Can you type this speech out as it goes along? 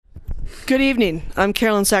Good evening. I'm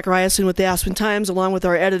Carolyn Zachariason with the Aspen Times, along with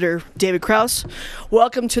our editor, David Kraus.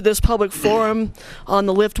 Welcome to this public forum on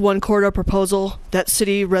the Lift 1 corridor proposal that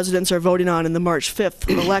city residents are voting on in the March 5th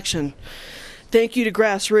election. Thank you to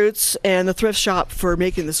Grassroots and the Thrift Shop for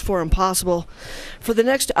making this forum possible. For the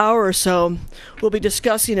next hour or so, we'll be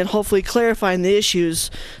discussing and hopefully clarifying the issues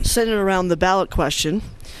centered around the ballot question,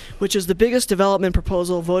 which is the biggest development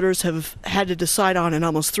proposal voters have had to decide on in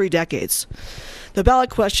almost 3 decades. The ballot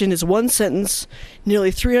question is one sentence,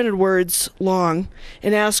 nearly 300 words long,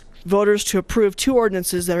 and asks voters to approve 2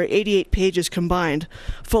 ordinances that are 88 pages combined,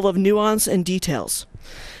 full of nuance and details.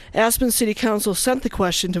 Aspen City Council sent the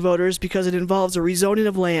question to voters because it involves a rezoning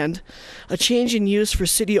of land, a change in use for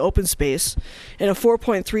city open space, and a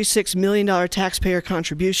 $4.36 million taxpayer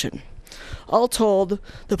contribution. All told,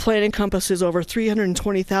 the plan encompasses over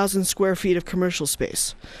 320,000 square feet of commercial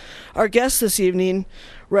space. Our guests this evening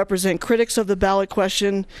represent critics of the ballot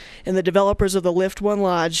question and the developers of the Lift 1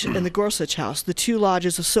 Lodge and the Gorsuch House, the 2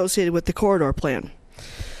 lodges associated with the corridor plan.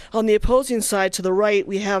 On the opposing side to the right,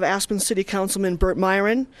 we have Aspen City Councilman Burt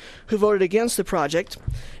Myron, who voted against the project,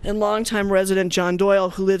 and longtime resident John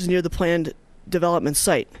Doyle, who lives near the planned development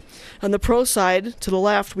site. On the pro side, to the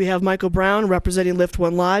left, we have Michael Brown representing Lift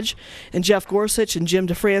 1 Lodge, and Jeff Gorsuch and Jim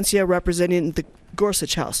DeFrancia representing the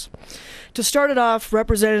Gorsuch House. To start it off,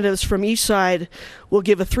 representatives from each side will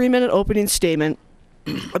give a 3-minute opening statement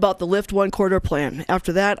about the Lift 1 corridor plan.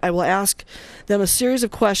 After that, I will ask them a series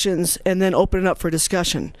of questions and then open it up for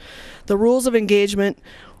discussion. The rules of engagement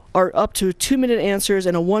are up to 2-minute answers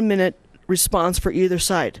and a 1-minute response for either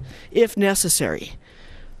side, if necessary.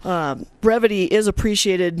 Brevity is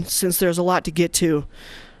appreciated since there's a lot to get to.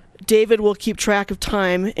 David will keep track of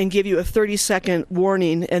time and give you a 30-second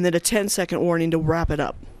warning and then a 10-second warning to wrap it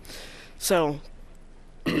up. So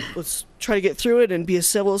let's try to get through it and be as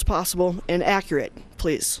civil as possible and accurate,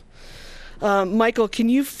 please. Michael, can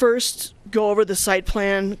you first go over the site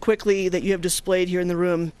plan quickly that you have displayed here in the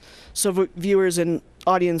room so viewers and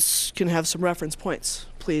audience can have some reference points,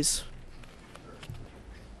 please?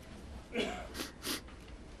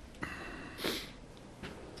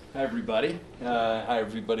 Hi, everybody. Hi,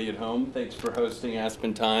 everybody at home. Thanks for hosting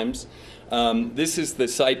Aspen Times. This is the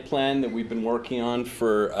site plan that we've been working on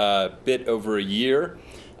for a bit over a year.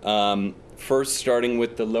 First, starting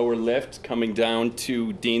with the lower lift coming down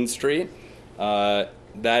to Dean Street.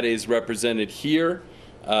 That is represented here.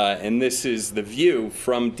 And this is the view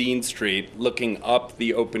from Dean Street looking up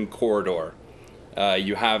the open corridor.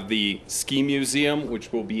 You have the ski museum,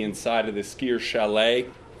 which will be inside of the Skier Chalet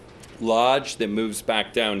Lodge that moves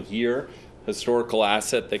back down here, historical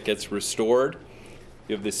asset that gets restored.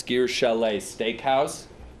 You have the Skier Chalet Steakhouse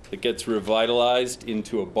that gets revitalized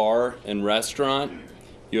into a bar and restaurant.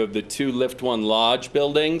 You have the 2 Lift 1 Lodge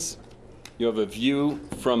buildings. You have a view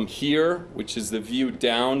from here, which is the view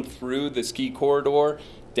down through the ski corridor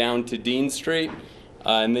down to Dean Street.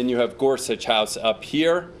 And then you have Gorsuch House up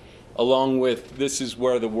here, along with, this is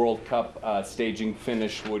where the World Cup staging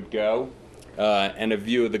finish would go. And a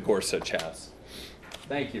view of the Gorsuch House.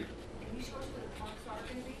 Thank you. Can you show us where the parks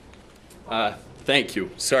are going to be? Thank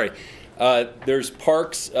you. Sorry. There's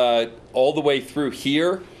parks all the way through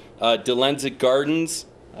here, Delensic Gardens,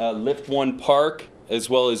 Lift 1 Park,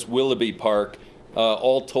 as well as Willoughby Park,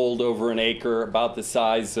 all told over an acre, about the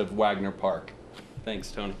size of Wagner Park.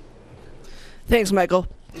 Thanks, Tony. Thanks, Michael.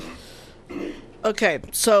 Okay,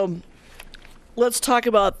 so let's talk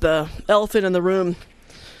about the elephant in the room.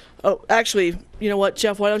 Oh, actually, you know what,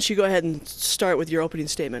 Jeff, why don't you go ahead and start with your opening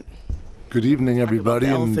statement. Good evening, everybody,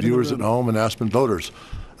 and viewers at home and Aspen voters.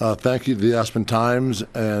 Thank you to the Aspen Times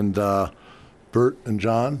and Bert and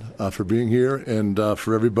John for being here, and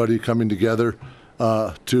for everybody coming together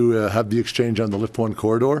to have the exchange on the Lift 1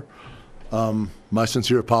 corridor. My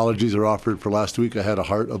sincere apologies are offered for last week. I had a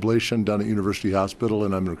heart ablation done at University Hospital,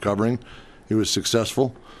 and I'm recovering. It was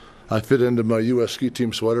successful. I fit into my U.S. ski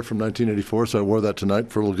team sweater from 1984, so I wore that tonight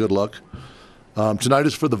for a little good luck. Tonight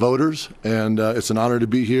is for the voters, and it's an honor to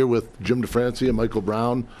be here with Jim DeFrancia and Michael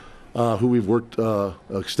Brown, who we've worked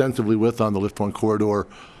extensively with on the Lift 1 corridor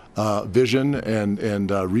vision and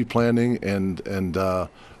replanning and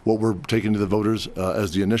what we're taking to the voters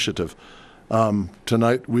as the initiative.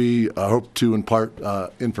 Tonight we hope to impart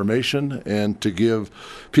information and to give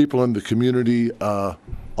people in the community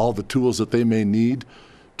all the tools that they may need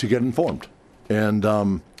to get informed. And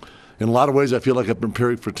in a lot of ways, I feel like I've been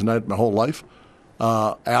preparing for tonight my whole life.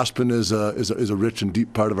 Aspen is a rich and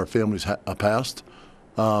deep part of our family's past.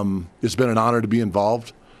 It's been an honor to be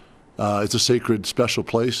involved. It's a sacred, special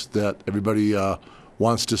place that everybody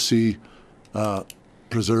wants to see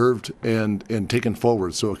preserved and taken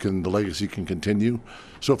forward so the legacy can continue.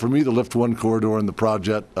 So for me, the Lift 1 corridor and the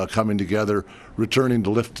project coming together, returning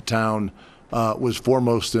the lift to town, was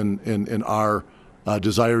foremost in our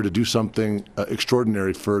desire to do something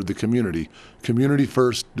extraordinary for the community. Community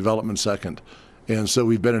first, development second. And so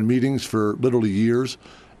we've been in meetings for literally years,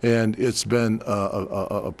 and it's been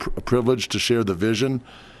a privilege to share the vision.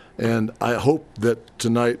 And I hope that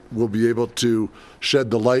tonight we'll be able to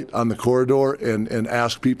shed the light on the corridor and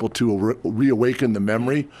ask people to reawaken the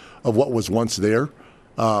memory of what was once there.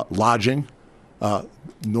 Lodging, the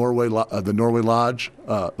Norway Lodge,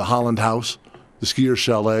 the Holland House, the Skier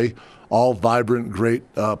Chalet, all vibrant, great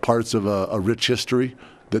parts of a rich history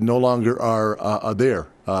that no longer are there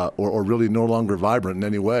or really no longer vibrant in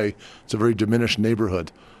any way. It's a very diminished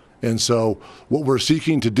neighborhood. And so what we're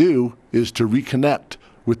seeking to do is to reconnect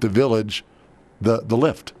with the village, the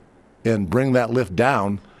lift, and bring that lift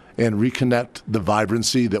down and reconnect the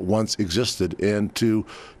vibrancy that once existed, and to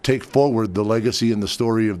take forward the legacy and the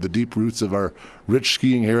story of the deep roots of our rich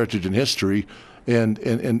skiing heritage and history,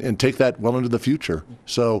 and take that well into the future.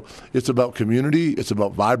 So it's about community, it's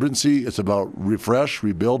about vibrancy, it's about refresh,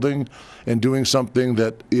 rebuilding, and doing something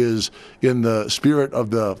that is in the spirit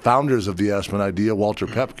of the founders of the Aspen idea, Walter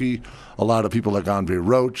Pepke, a lot of people like Andre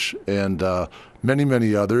Roach, and many,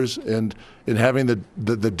 many others, and having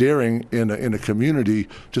the daring in a community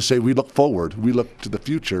to say we look forward, we look to the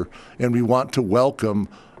future, and we want to welcome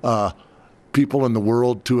people in the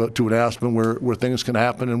world to an Aspen where things can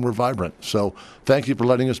happen and we're vibrant. So thank you for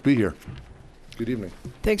letting us be here. Good evening.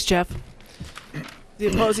 Thanks, Jeff. The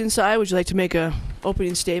opposing side, would you like to make a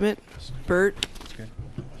opening statement? Bert?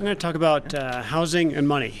 I'm going to talk about housing and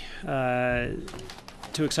money.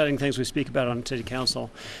 Two exciting things we speak about on City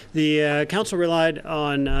Council. The Council relied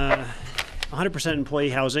on 100% employee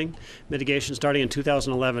housing mitigation starting in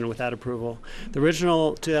 2011 with that approval. The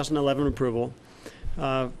original 2011 approval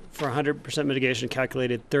for 100% mitigation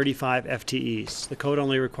calculated 35 FTEs. The code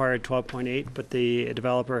only required 12.8, but the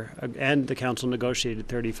developer and the council negotiated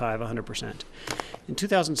 35, 100%. In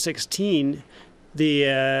 2016,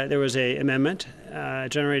 there was an amendment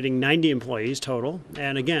generating 90 employees total,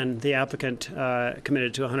 and again, the applicant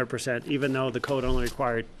committed to 100%, even though the code only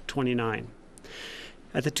required 29.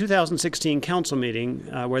 At the 2016 council meeting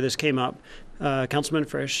where this came up, Councilman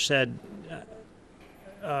Frisch said,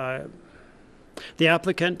 the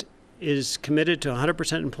applicant is committed to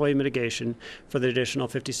 100% employee mitigation for the additional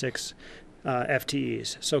 56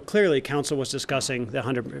 FTEs. So clearly, Council was discussing the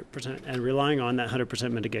 100% and relying on that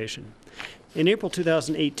 100% mitigation. In April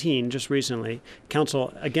 2018, just recently,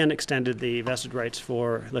 Council again extended the vested rights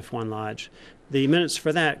for Lift 1 Lodge. The minutes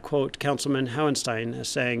for that quote Councilman Hohenstein as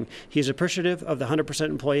saying, he's appreciative of the 100%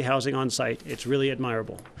 employee housing on site. It's really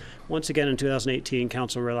admirable. Once again, in 2018,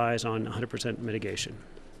 Council relies on 100% mitigation.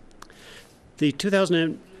 The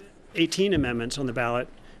 2018 amendments on the ballot,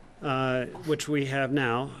 which we have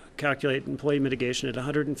now, calculate employee mitigation at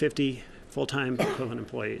 150 full-time equivalent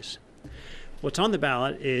employees. What's on the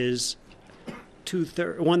ballot is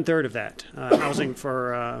one-third of that, housing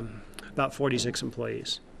for about 46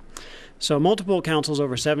 employees. So multiple councils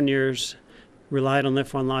over 7 years relied on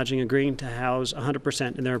Lift 1 Lodging agreeing to house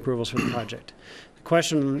 100% in their approvals for the project. The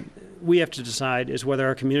question we have to decide is whether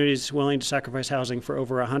our community is willing to sacrifice housing for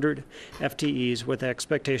over 100 FTEs with the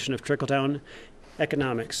expectation of trickle-down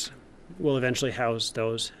economics will eventually house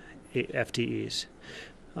those FTEs.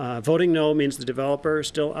 Voting no means the developer is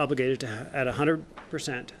still obligated to at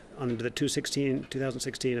 100% under the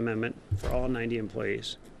 2016 amendment for all 90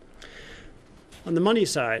 employees. On the money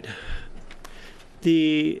side,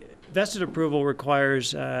 the vested approval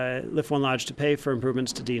requires Lift 1 Lodge to pay for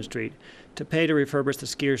improvements to Dean Street, to pay to refurbish the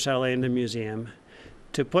Skier Chalet and the museum,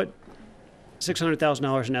 to put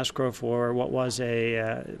 $600,000 in escrow for what was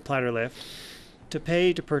a platter lift, to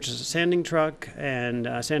pay to purchase a sanding truck and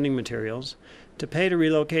sanding materials, to pay to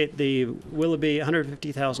relocate the Willoughby,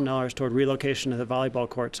 $150,000 toward relocation of the volleyball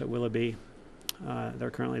courts at Willoughby.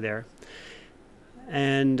 They're currently there.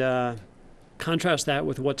 And contrast that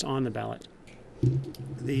with what's on the ballot.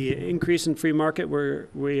 The increase in free market,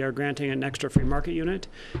 we are granting an extra free market unit,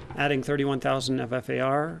 adding 31,000 of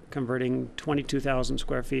FAR, converting 22,000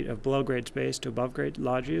 square feet of below grade space to above grade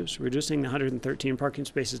lodge use, reducing the 113 parking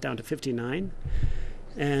spaces down to 59,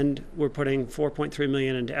 and we're putting $4.3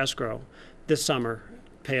 million into escrow this summer,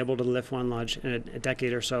 payable to the Lift 1 Lodge in a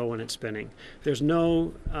decade or so when it's spinning. There's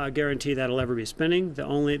no guarantee that'll ever be spinning.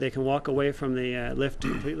 They can walk away from the lift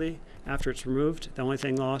completely after it's removed. The only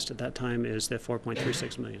thing lost at that time is the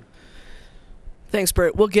 $4.36 million. Thanks,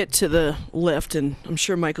 Bert. We'll get to the lift, and I'm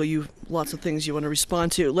sure, Michael, you lots of things you want to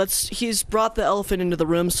respond to. He's brought the elephant into the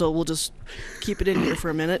room, so we'll just keep it in here for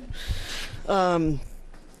a minute. And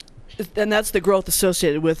that's the growth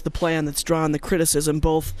associated with the plan that's drawn the criticism,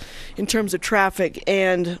 both in terms of traffic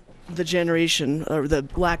and the generation, or the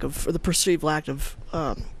perceived lack of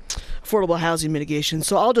affordable housing mitigation.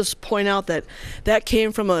 So I'll just point out that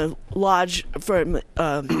came from a lodge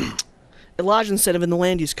incentive in the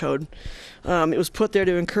land use code. It was put there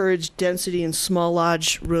to encourage density in small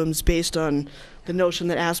lodge rooms based on the notion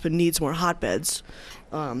that Aspen needs more hotbeds,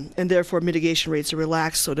 and therefore mitigation rates are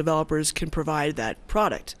relaxed so developers can provide that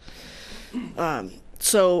product.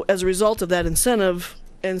 So as a result of that incentive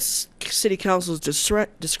and City Council's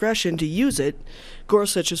discretion to use it,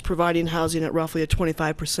 Gorsuch is providing housing at roughly a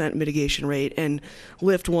 25% mitigation rate, and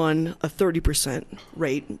Lift 1 a 30%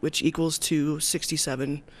 rate, which equals to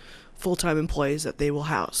 67 full-time employees that they will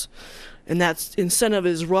house. And that incentive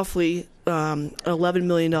is roughly $11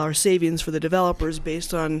 million savings for the developers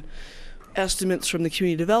based on estimates from the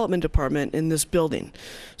Community Development Department in this building.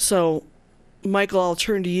 So, Michael, I'll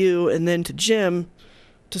turn to you and then to Jim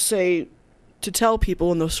to tell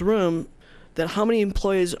people in this room that how many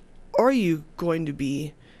employees are you going to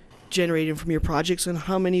be generating from your projects, and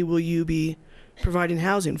how many will you be providing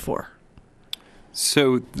housing for?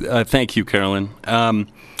 So, thank you, Carolyn.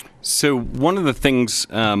 So one of the things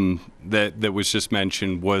that was just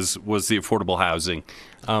mentioned was the affordable housing.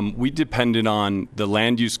 We depended on the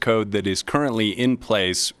land use code that is currently in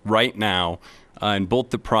place right now, and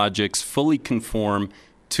both the projects fully conform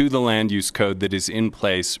to the land use code that is in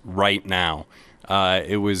place right now.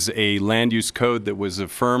 It was a land use code that was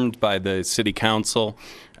affirmed by the City Council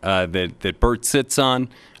that Bert sits on,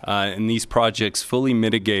 and these projects fully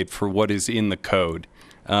mitigate for what is in the code.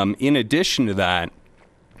 In addition to that,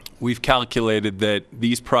 we've calculated that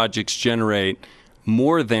these projects generate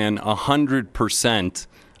more than 100%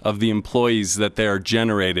 of the employees that they are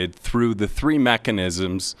generated through the three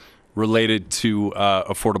mechanisms related to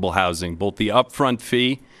affordable housing, both the upfront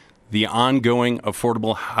fee, the ongoing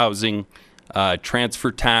affordable housing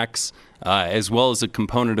transfer tax, as well as a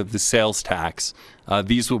component of the sales tax.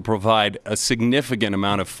 These will provide a significant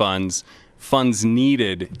amount of funds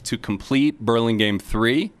needed to complete Burlingame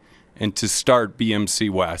 3 and to start BMC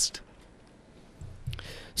West.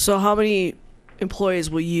 So how many employees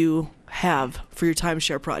will you have for your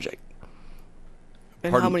timeshare project? And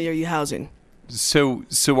Pardon? How many are you housing? So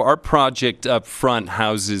our project up front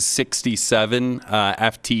houses 67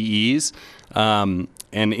 FTEs, and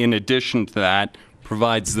in addition to that,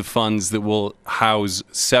 provides the funds that will house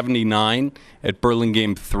 79 at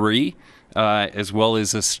Burlingame 3, as well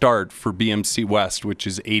as a start for BMC West, which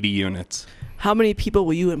is 80 units. How many people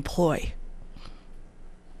will you employ?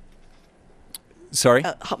 Sorry?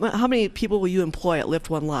 How many people will you employ at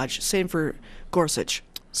Lift 1 Lodge? Same for Gorsuch.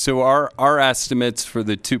 So our estimates for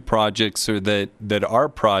the two projects are that our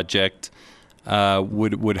project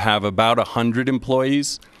would have about 100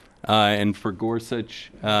 employees, and for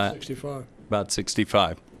Gorsuch, 65. about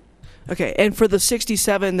 65. Okay, and for the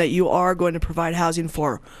 67 that you are going to provide housing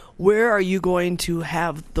for, where are you going to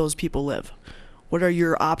have those people live? What are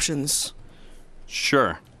your options?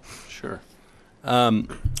 Sure.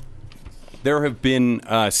 There have been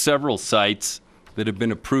several sites that have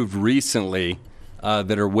been approved recently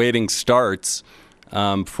that are waiting starts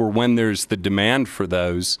for when there's the demand for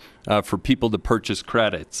those, for people to purchase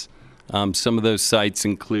credits. Some of those sites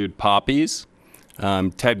include Poppies.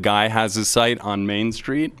 Ted Guy has a site on Main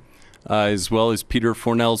Street, as well as Peter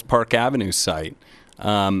Fornell's Park Avenue site.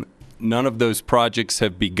 None of those projects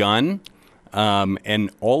have begun.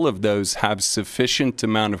 And all of those have sufficient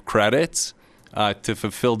amount of credits to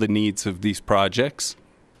fulfill the needs of these projects.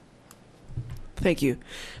 Thank you.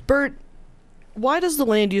 Bert, why does the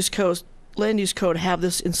land use code have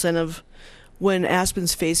this incentive when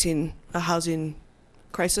Aspen's facing a housing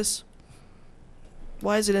crisis?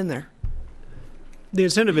 Why is it in there? The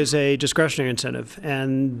incentive is a discretionary incentive,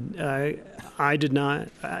 and I did not,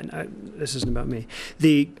 this isn't about me.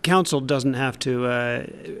 The council doesn't have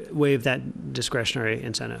to waive that discretionary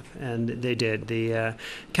incentive, and they did. The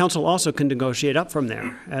council also can negotiate up from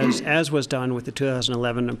there, as was done with the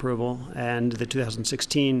 2011 approval and the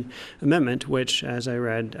 2016 amendment, which, as I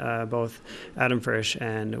read, both Adam Frisch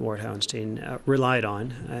and Ward Howenstein relied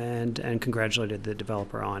on and congratulated the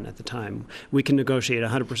developer on at the time. We can negotiate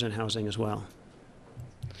 100% housing as well.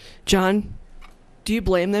 John, do you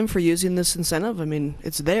blame them for using this incentive? I mean,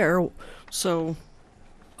 it's there, so...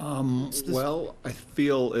 Well, I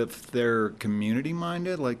feel if they're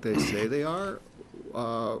community-minded, like they say they are,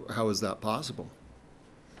 how is that possible?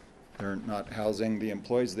 They're not housing the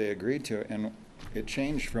employees they agreed to, and it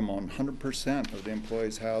changed from 100% of the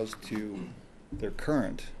employees housed to their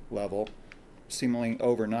current level, seemingly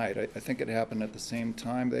overnight. I think it happened at the same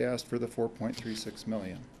time they asked for the 4.36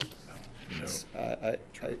 million. I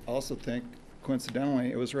also think,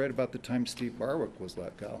 coincidentally, it was right about the time Steve Barwick was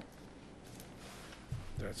let go.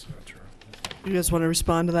 That's not true. You guys want to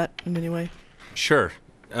respond to that in any way? Sure.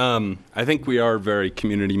 I think we are very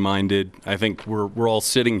community-minded. I think we're all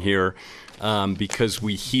sitting here because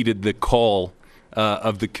we heeded the call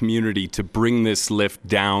of the community to bring this lift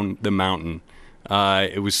down the mountain.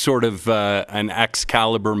 It was sort of an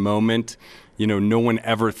Excalibur moment. You know, no one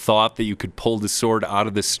ever thought that you could pull the sword out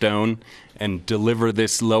of the stone and deliver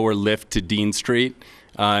this lower lift to Dean Street.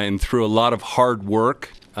 And through a lot of hard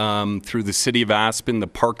work, through the City of Aspen, the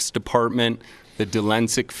Parks Department, the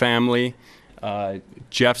Delensic family,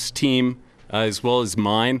 Jeff's team, as well as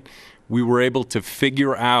mine, we were able to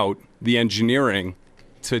figure out the engineering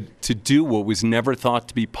to do what was never thought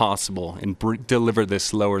to be possible and deliver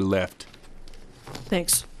this lower lift.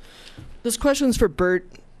 Thanks. This question's for Bert.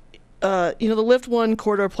 The Lift 1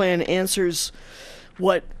 corridor plan answers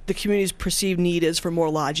what the community's perceived need is for more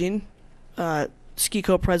lodging.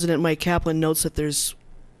 SKICO President Mike Kaplan notes that there's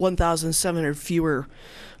 1,700 fewer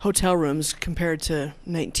hotel rooms compared to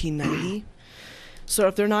 1990. So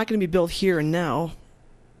if they're not going to be built here and now,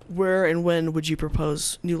 where and when would you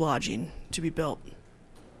propose new lodging to be built?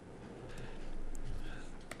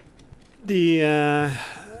 The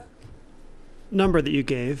number that you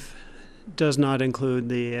gave does not include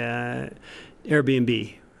the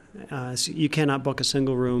Airbnb. So you cannot book a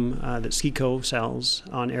single room that SKICO sells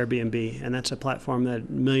on Airbnb, and that's a platform that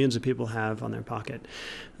millions of people have on their pocket.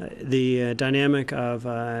 The dynamic of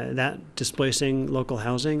that displacing local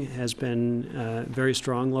housing has been very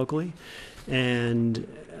strong locally, and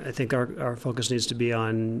I think our focus needs to be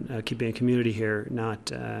on keeping a community here,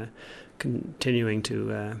 not continuing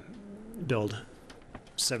to build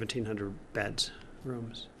 1,700 beds,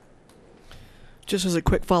 rooms. Just as a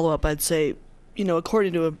quick follow-up, I'd say,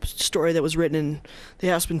 according to a story that was written in the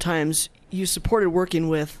Aspen Times, you supported working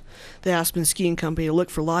with the Aspen Skiing Company to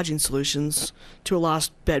look for lodging solutions to a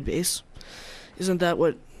lost bed base. Isn't that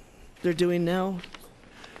what they're doing now?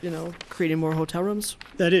 Creating more hotel rooms?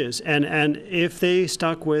 That is. And if they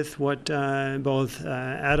stuck with what both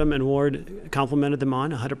Adam and Ward complimented them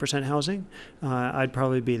on, 100% housing, I'd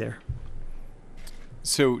probably be there.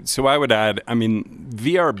 So I would add,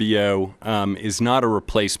 VRBO is not a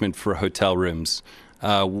replacement for hotel rooms.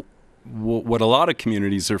 What a lot of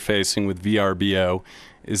communities are facing with VRBO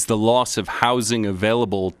is the loss of housing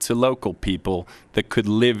available to local people that could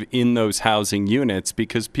live in those housing units,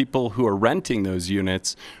 because people who are renting those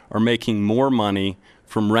units are making more money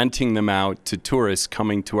from renting them out to tourists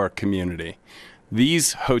coming to our community.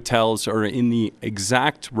 These hotels are in the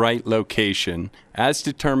exact right location, as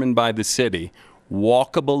determined by the city,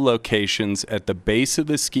 walkable locations at the base of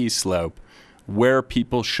the ski slope where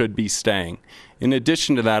people should be staying. In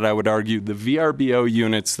addition to that, I would argue the VRBO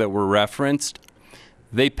units that were referenced,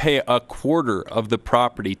 they pay a quarter of the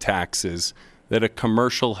property taxes that a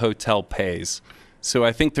commercial hotel pays. So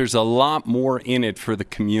I think there's a lot more in it for the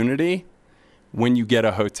community when you get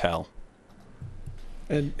a hotel.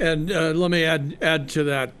 And let me add to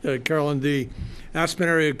that, Carolyn. The Aspen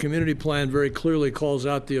Area Community Plan very clearly calls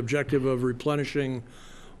out the objective of replenishing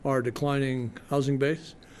our declining housing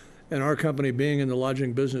base. And our company, being in the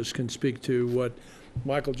lodging business, can speak to what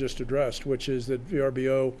Michael just addressed, which is that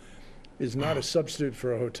VRBO is not a substitute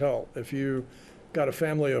for a hotel. If you got a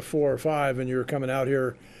family of 4 or 5 and you're coming out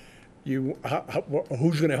here,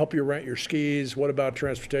 who's going to help you rent your skis? What about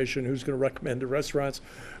transportation? Who's going to recommend the restaurants?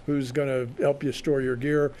 Who's going to help you store your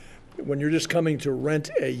gear? When you're just coming to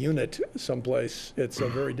rent a unit someplace, it's a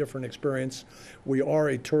very different experience. We are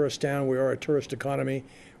a tourist town. We are a tourist economy.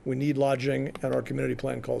 We need lodging, and our community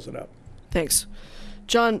plan calls it out. Thanks.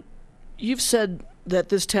 John, you've said that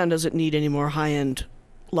this town doesn't need any more high-end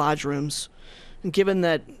lodge rooms. And given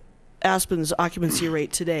that Aspen's occupancy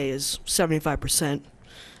rate today is 75%,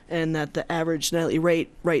 and that the average nightly rate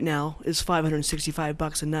right now is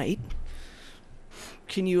 $565 a night,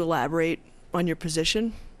 can you elaborate on your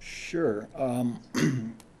position? Sure.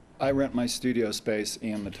 I rent my studio space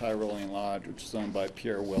in the Tyrolean Lodge, which is owned by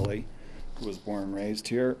Pierre Willie, who was born and raised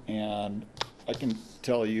here. And I can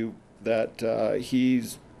tell you that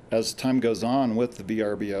he's, as time goes on with the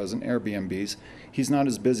VRBOs and Airbnbs, he's not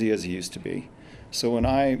as busy as he used to be. So when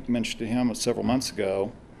I mentioned to him several months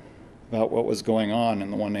ago about what was going on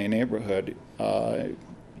in the 1A neighborhood,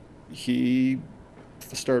 he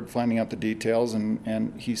started finding out the details,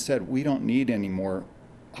 and he said, we don't need any more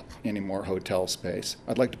hotel space.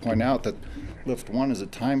 I'd like to point out that Lift 1 is a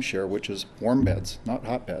timeshare, which is warm beds, not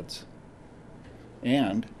hot beds.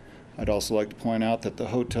 And I'd also like to point out that the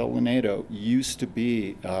Hotel Lanedo used to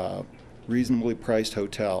be a reasonably priced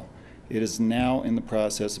hotel. It is now in the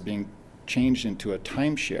process of being changed into a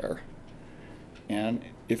timeshare. And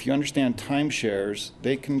if you understand timeshares,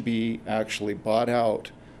 they can be actually bought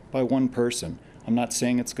out by one person. I'm not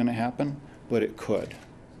saying it's going to happen, but it could.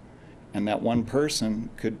 And that one person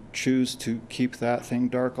could choose to keep that thing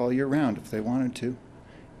dark all year round if they wanted to.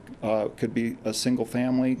 It could be a single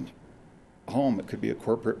family home. It could be a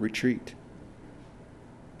corporate retreat.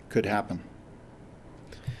 Could happen.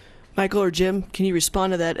 Michael or Jim, can you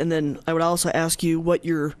respond to that? And then I would also ask you what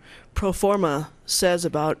your pro forma says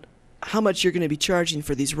about how much you're going to be charging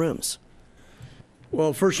for these rooms.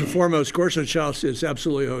 Well, first and foremost, Gorsuch House is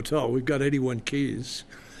absolutely a hotel. We've got 81 keys.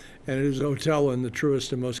 And it is a hotel in the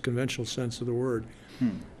truest and most conventional sense of the word.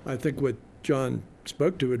 I think what John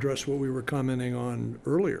spoke to addressed what we were commenting on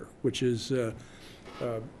earlier, which is the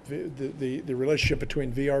relationship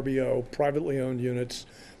between VRBO, privately owned units.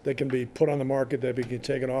 They can be put on the market, they can be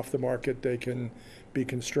taken off the market, they can be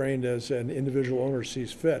constrained as an individual owner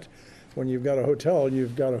sees fit. When you've got a hotel,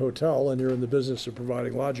 you've got a hotel, and you're in the business of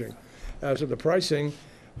providing lodging. As of the pricing,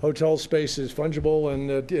 hotel space is fungible, and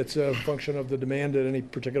it's a function of the demand at any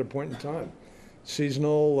particular point in time.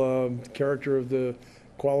 Seasonal, character of the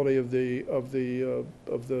quality of the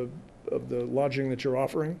lodging that you're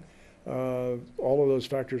offering. All of those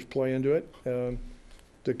factors play into it.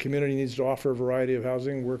 The community needs to offer a variety of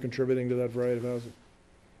housing. We're contributing to that variety of housing,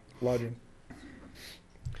 lodging.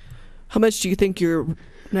 How much do you think your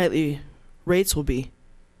nightly rates will be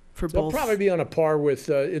for They'll both? probably be on a par with.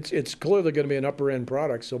 It's clearly going to be an upper end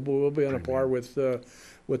product, so we'll be on a par with the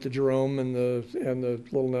Jerome and the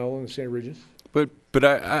Little Nell and the St. Regis. But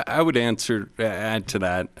I would add to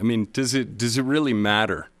that. I mean, does it really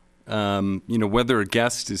matter? Whether a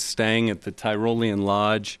guest is staying at the Tyrolean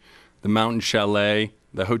Lodge, the Mountain Chalet,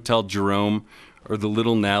 the Hotel Jerome, or the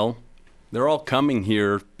Little Nell, they're all coming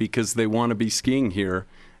here because they want to be skiing here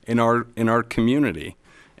in our community.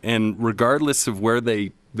 And regardless of where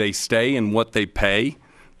they stay and what they pay,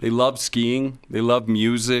 they love skiing, they love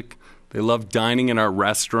music, they love dining in our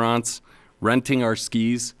restaurants, renting our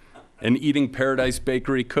skis, and eating Paradise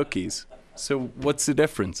Bakery cookies. So what's the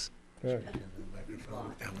difference?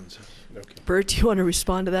 Bert, do you want to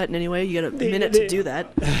respond to that in any way? You got a minute to do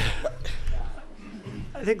that.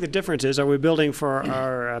 I think the difference is, are we building for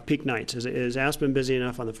our peak nights? Is Aspen busy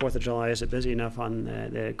enough on the 4th of July? Is it busy enough on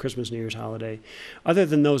the Christmas, New Year's holiday? Other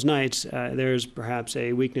than those nights, there's perhaps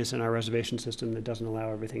a weakness in our reservation system that doesn't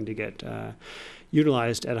allow everything to get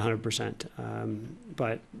utilized at 100%.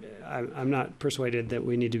 But I'm not persuaded that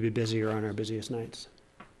we need to be busier on our busiest nights.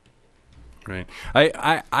 Right.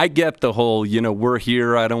 I get the whole, we're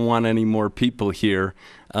here, I don't want any more people here.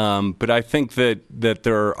 But I think that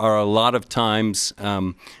there are a lot of times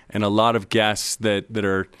and a lot of guests that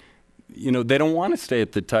are, they don't want to stay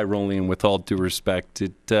at the Tyrolean, with all due respect.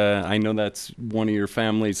 I know that's one of your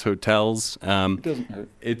family's hotels. It doesn't hurt.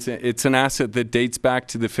 It's an asset that dates back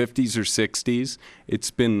to the 50s or 60s. It's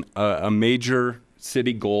been a major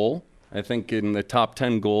city goal. I think in the top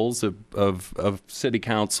 10 goals of City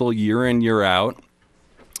Council year in, year out,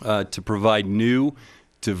 to provide new,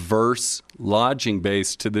 diverse lodging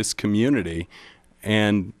base to this community.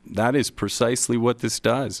 And that is precisely what this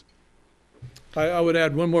does. I would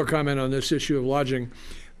add one more comment on this issue of lodging.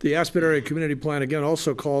 The Aspen Area Community Plan, again,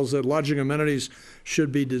 also calls that lodging amenities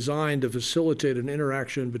should be designed to facilitate an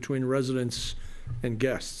interaction between residents and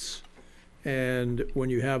guests. And when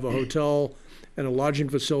you have a hotel and a lodging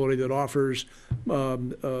facility that offers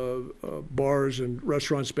bars and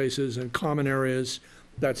restaurant spaces and common areas,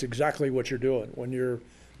 that's exactly what you're doing. When you're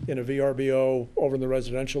in a VRBO over in the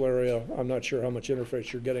residential area, I'm not sure how much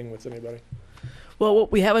interface you're getting with anybody. Well,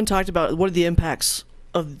 what we haven't talked about, what are the impacts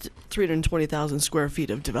of 320,000 square feet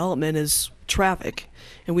of development, is traffic.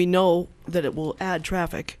 And we know that it will add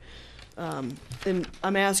traffic. And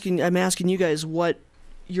I'm asking you guys what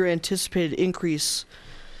your anticipated increase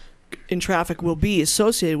in traffic will be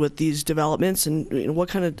associated with these developments, and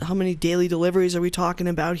how many daily deliveries are we talking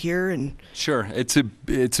about here? And sure, it's a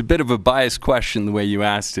bit of a biased question the way you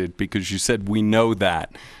asked it, because you said we know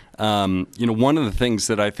that. One of the things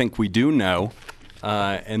that I think we do know,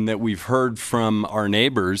 and that we've heard from our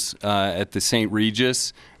neighbors at the St.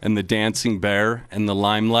 Regis and the Dancing Bear and the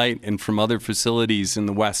Limelight, and from other facilities in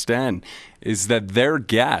the West End, is that their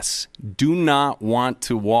guests do not want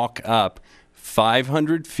to walk up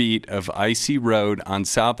 500 feet of icy road on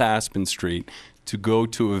South Aspen Street to go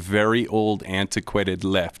to a very old, antiquated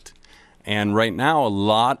lift. And right now, a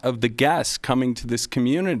lot of the guests coming to this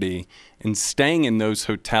community and staying in those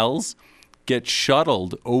hotels get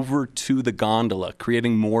shuttled over to the gondola,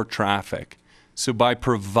 creating more traffic. So by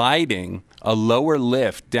providing a lower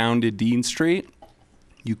lift down to Dean Street,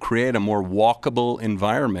 you create a more walkable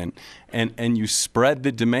environment, and you spread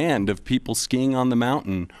the demand of people skiing on the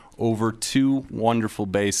mountain over two wonderful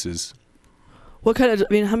bases. What kind of,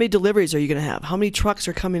 how many deliveries are you going to have? How many trucks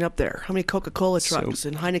are coming up there? How many Coca-Cola trucks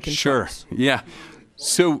and Heineken trucks? Sure, yeah.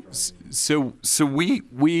 So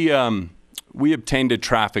we obtained a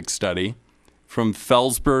traffic study from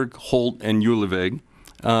Felsberg, Holt, and Ulevig.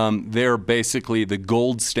 They're basically the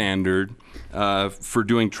gold standard for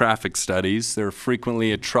doing traffic studies. They're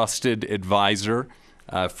frequently a trusted advisor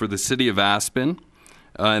for the city of Aspen.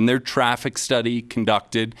 And their traffic study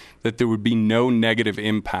conducted that there would be no negative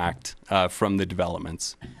impact from the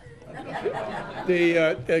developments.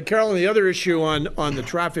 Carolyn, the other issue on the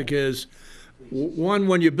traffic is, one,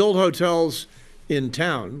 when you build hotels in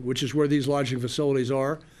town, which is where these lodging facilities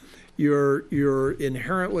are, you're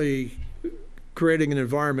inherently creating an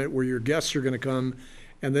environment where your guests are going to come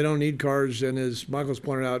and they don't need cars. And as Michael's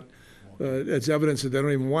pointed out, it's evidence that they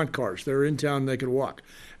don't even want cars. They're in town, they can walk.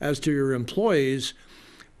 As to your employees,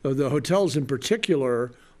 the hotels in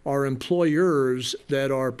particular are employers that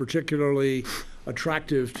are particularly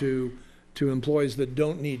attractive to employees that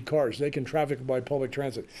don't need cars. They can traffic by public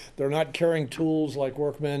transit. They're not carrying tools like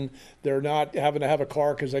workmen. They're not having to have a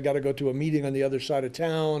car because they got to go to a meeting on the other side of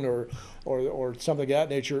town or something of that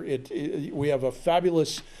nature. We have a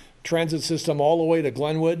fabulous transit system all the way to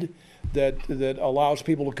Glenwood that allows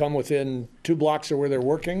people to come within 2 blocks of where they're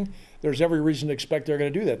working. There's every reason to expect they're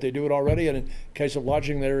going to do that. They do it already, and in case of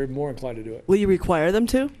lodging, they're even more inclined to do it. Will you require them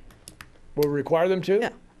to? Will we require them to? Yeah.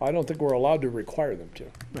 I don't think we're allowed to require them to.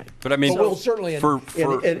 Right. But I mean, But we'll certainly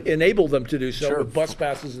enable them to do so Sure. with bus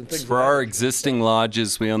passes and things. for like our that. existing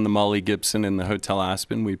lodges, we own the Molly Gibson and the Hotel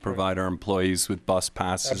Aspen. We provide our employees with bus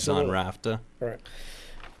passes Absolutely. on RAFTA. All right.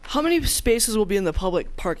 How many spaces will be in the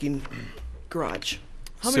public parking garage?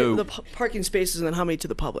 How many So- of the parking spaces and then how many to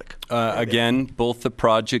the public? Again, both the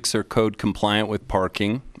projects are code compliant with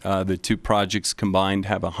parking. The two projects combined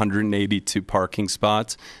have 182 parking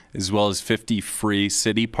spots, as well as 50 free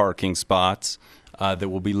city parking spots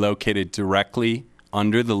that will be located directly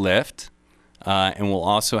under the lift. And we'll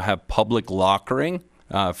also have public lockering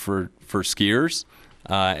for skiers,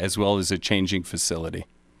 as well as a changing facility.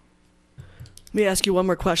 Let me ask you one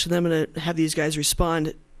more question, then I'm going to have these guys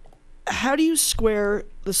respond. How do you square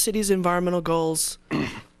the city's environmental goals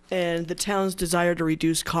and the town's desire to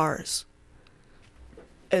reduce cars?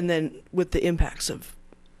 And then with the impacts of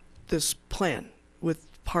this plan with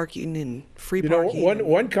parking and free parking?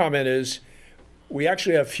 One comment is, we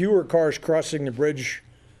actually have fewer cars crossing the bridge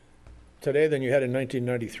today than you had in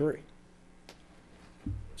 1993.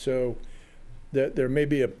 So there may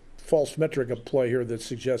be a false metric at play here that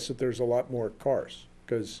suggests that there's a lot more cars,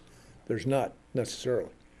 because there's not necessarily.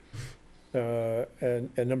 And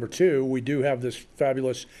number two, we do have this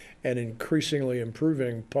fabulous and increasingly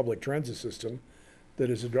improving public transit system that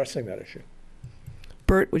is addressing that issue.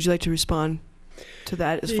 Bert, would you like to respond to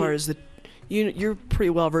that as far as you're pretty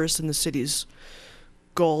well versed in the city's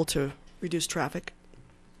goal to reduce traffic?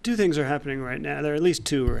 2 things are happening right now. There are at least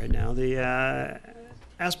 2 right now. The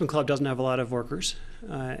Aspen Club doesn't have a lot of workers,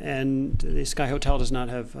 and the Sky Hotel does not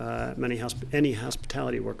have any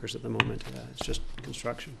hospitality workers at the moment. It's just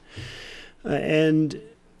construction. And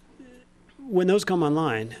when those come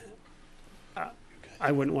online,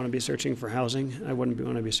 I wouldn't want to be searching for housing. I wouldn't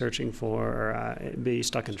want to be searching for be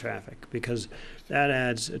stuck in traffic, because that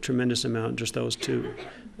adds a tremendous amount, just those 2.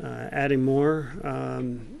 Adding more,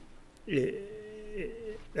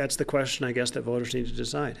 that's the question, I guess, that voters need to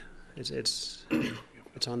decide. It's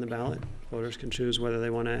on the ballot. Voters can choose whether they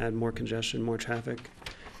want to add more congestion, more traffic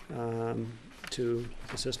to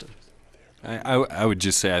the system. I would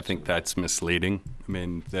just say I think that's misleading. I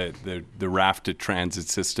mean, the RAFTA transit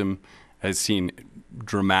system has seen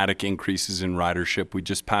dramatic increases in ridership. We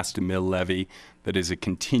just passed a mill levy that is a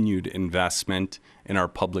continued investment in our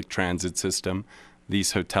public transit system.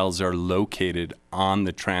 These hotels are located on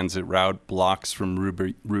the transit route, blocks from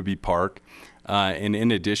Ruby Park. And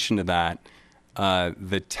in addition to that,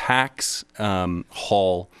 the tax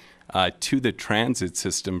haul to the transit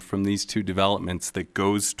system from these 2 developments that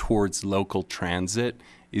goes towards local transit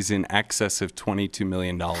is in excess of $22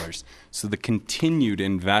 million. So the continued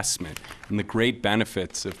investment and the great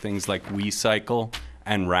benefits of things like WeCycle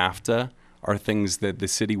and RAFTA are things that the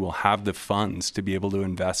city will have the funds to be able to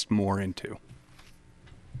invest more into.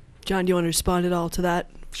 John, do you want to respond at all to that?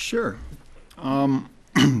 Sure.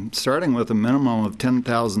 starting with a minimum of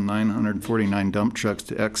 10,949 dump trucks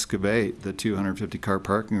to excavate the 250-car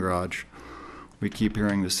parking garage. We keep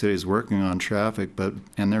hearing the city's working on traffic,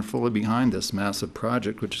 and they're fully behind this massive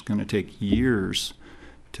project, which is going to take years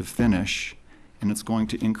to finish, and it's going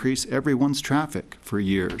to increase everyone's traffic for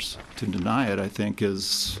years. To deny it, I think,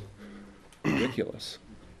 is ridiculous.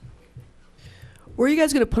 Where are you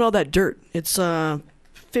guys going to put all that dirt? It's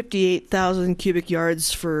 58,000 cubic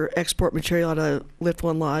yards for export material out of Lift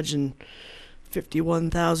One Lodge and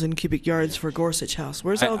 51,000 cubic yards for Gorsuch House.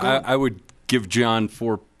 Where's that all going? I would give John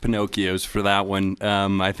 4 Pinocchios for that one.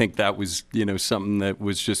 I think that was, something that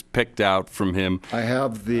was just picked out from him.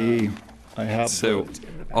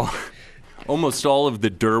 Almost all of the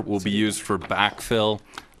dirt will be used for backfill,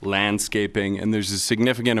 landscaping, and there's a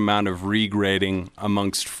significant amount of regrading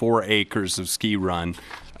amongst 4 acres of ski run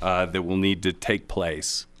that will need to take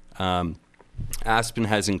place. Aspen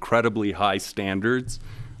has incredibly high standards.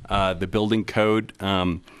 The building code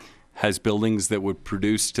has buildings that would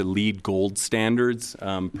produce to LEED Gold standards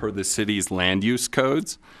per the city's land use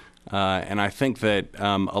codes. And I think that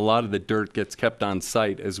a lot of the dirt gets kept on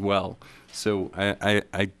site as well. So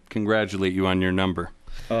I congratulate you on your number.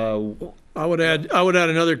 I would add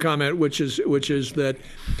another comment, which is that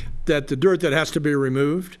the dirt that has to be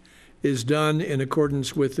removed is done in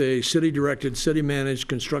accordance with a city-directed, city-managed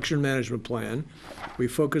construction management plan. We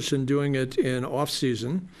focus on doing it in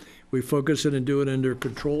off-season. We focus it and do it under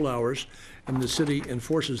controlled hours, and the city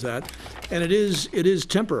enforces that. And it is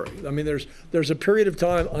temporary. I mean, there's a period of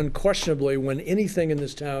time, unquestionably, when anything in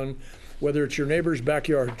this town, whether it's your neighbor's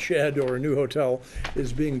backyard shed or a new hotel,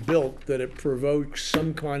 is being built, that it provokes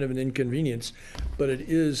some kind of an inconvenience, but it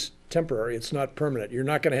is temporary. It's not permanent. You're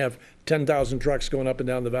not going to have 10,000 trucks going up and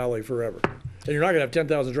down the valley forever. And you're not going to have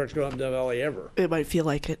 10,000 trucks going up and down the valley ever. It might feel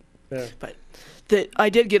like it. Yeah. But I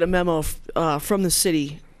did get a memo from the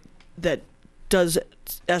city that does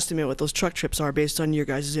estimate what those truck trips are based on your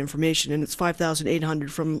guys' information, and it's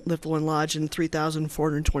 5,800 from Lift One Lodge and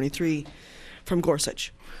 3,423 from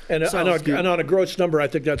Gorsuch. And on a gross number, I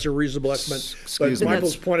think that's a reasonable estimate. But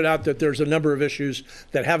Michael's pointed out that there's a number of issues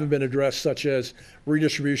that haven't been addressed, such as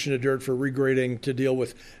redistribution of dirt for regrading to deal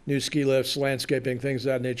with new ski lifts, landscaping, things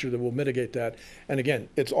of that nature that will mitigate that. And again,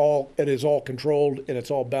 it is all controlled and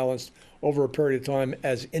it's all balanced over a period of time,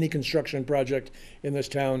 as any construction project in this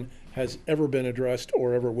town has ever been addressed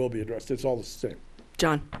or ever will be addressed. It's all the same.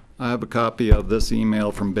 John. I have a copy of this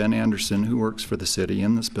email from Ben Anderson, who works for the city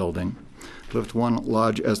in this building. Lift One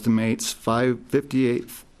Lodge estimates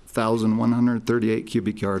 58,138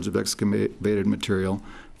 cubic yards of excavated material,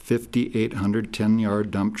 5,800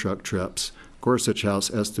 10-yard dump truck trips. Gorsuch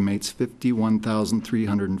House estimates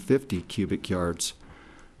 51,350 cubic yards,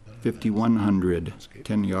 5,100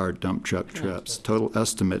 10-yard dump truck trips. Total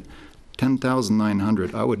estimate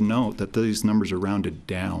 10,900. I would note that these numbers are rounded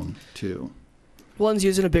down too. One's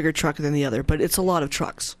using a bigger truck than the other, but it's a lot of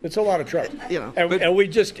trucks. It's a lot of trucks. And we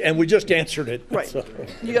just answered it. Right. So.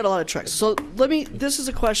 You got a lot of trucks. So this is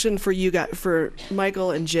a question for you guys, for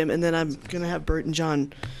Michael and Jim, and then I'm going to have Bert and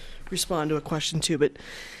John respond to a question too. But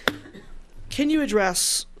can you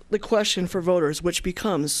address the question for voters, which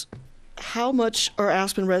becomes, how much are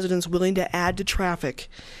Aspen residents willing to add to traffic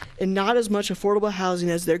and not as much affordable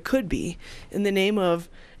housing as there could be in the name of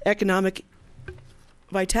economic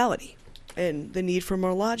vitality and the need for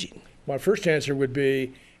more lodging? My first answer would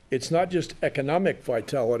be, it's not just economic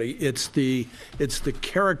vitality, it's the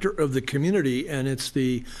character of the community, and it's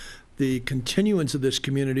the continuance of this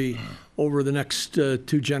community over the next 2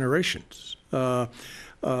 generations.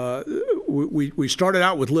 We started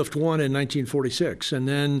out with Lift 1 in 1946, and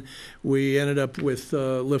then we ended up with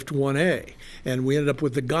Lift 1A, and we ended up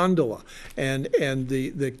with the gondola. And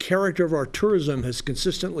the character of our tourism has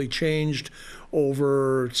consistently changed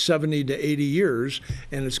over 70 to 80 years,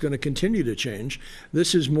 and it's going to continue to change.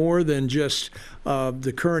 This is more than just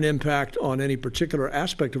the current impact on any particular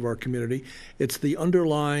aspect of our community. It's the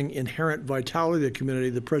underlying inherent vitality of the community,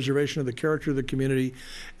 the preservation of the character of the community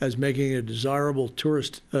as making it a desirable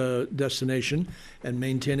tourist destination and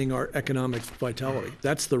maintaining our economic vitality.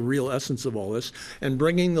 That's the real essence of all this. And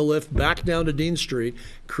bringing the lift back down to Dean Street,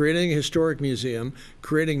 creating a historic museum,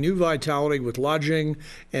 creating new vitality with lodging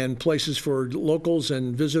and places for locals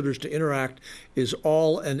and visitors to interact is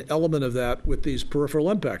all an element of that with these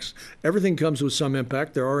peripheral impacts. Everything comes with some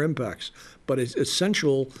impact. There are impacts. But it's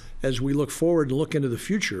essential as we look forward and look into the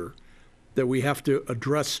future that we have to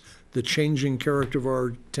address the changing character of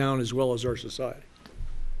our town as well as our society.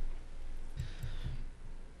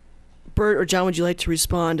 Bert or John, would you like to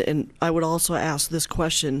respond? And I would also ask this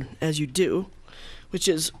question, as you do, which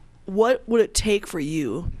is, what would it take for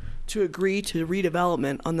you to agree to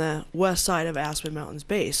redevelopment on the west side of Aspen Mountains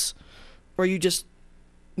Base, or you just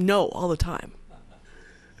no all the time?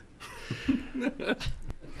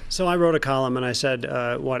 So I wrote a column and I said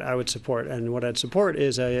what I would support, and what I'd support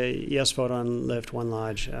is a yes vote on Lift One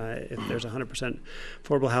Lodge if there's 100%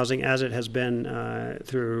 affordable housing, as it has been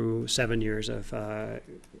through 7 years of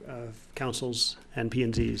councils and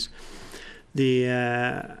P&Zs.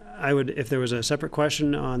 I would, if there was a separate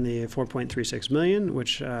question on the 4.36 million,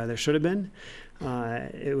 which there should have been,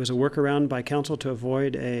 it was a workaround by council to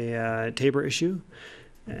avoid a Tabor issue.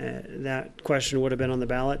 That question would have been on the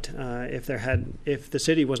ballot if the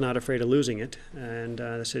city was not afraid of losing it, and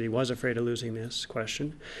the city was afraid of losing this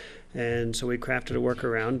question. And so we crafted a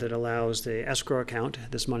workaround that allows the escrow account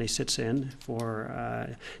this money sits in for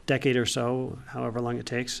a decade or so, however long it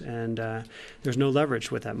takes, and there's no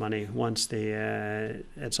leverage with that money once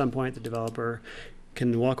at some point the developer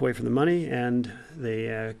can walk away from the money and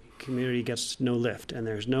the community gets no lift, and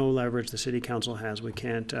there's no leverage the city council has. We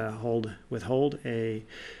can't withhold a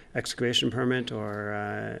excavation permit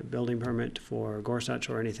or building permit for Gorsuch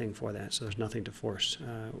or anything for that, so there's nothing to force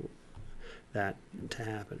that to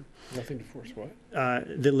happen. Nothing to force what?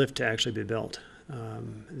 The lift to actually be built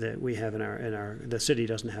that we have in our the city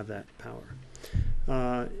doesn't have that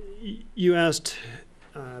power. You asked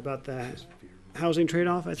about the housing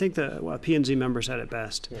trade-off. I think the P&Z member said it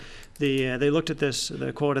best. Yeah. They looked at this,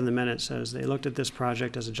 the quote in the minute says, they looked at this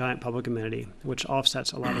project as a giant public amenity, which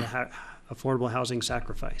offsets a lot of the affordable housing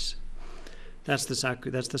sacrifice. That's the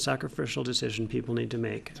sacrificial decision people need to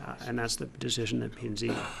make, and that's the decision that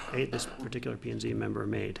P&Z, this particular P&Z member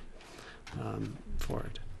made for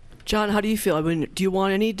it. John, how do you feel? I mean, do you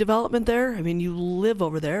want any development there? I mean, you live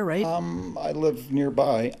over there, right? I live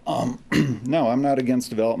nearby. No, I'm not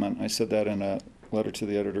against development. I said that in a letter to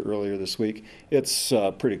the editor earlier this week. It's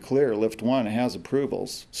pretty clear Lift 1 has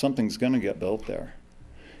approvals. Something's going to get built there.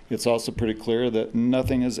 It's also pretty clear that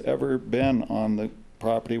nothing has ever been on the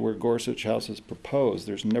property where Gorsuch House is proposed.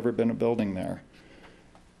 There's never been a building there.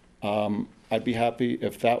 I'd be happy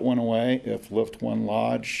if that went away, if Lift 1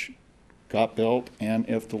 Lodge got built, and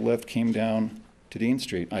if the lift came down to Dean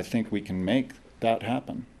Street. I think we can make that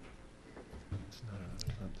happen. It's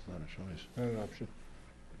not a choice. Not an option.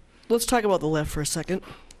 Let's talk about the lift for a second.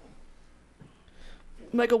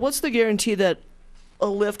 Michael, what's the guarantee that a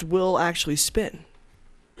lift will actually spin?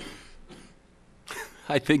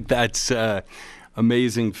 I think that's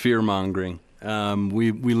amazing fear-mongering.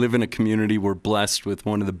 We live in a community, we're blessed with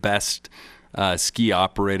one of the best ski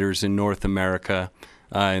operators in North America,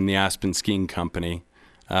 in the Aspen Skiing Company.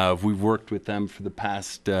 We've worked with them for the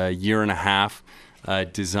past year and a half,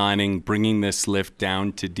 bringing this lift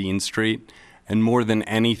down to Dean Street. And more than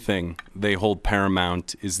anything, they hold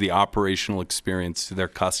paramount is the operational experience to their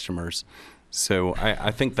customers. So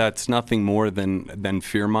I think that's nothing more than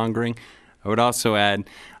fear-mongering. I would also add,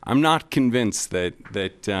 I'm not convinced that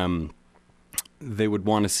they would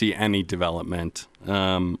want to see any development.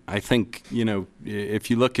 I think, if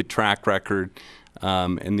you look at track record,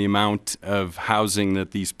 and the amount of housing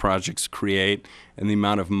that these projects create and the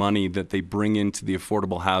amount of money that they bring into the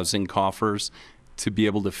affordable housing coffers to be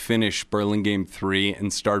able to finish Burlingame 3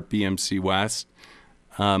 and start BMC West.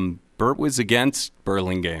 Bert was against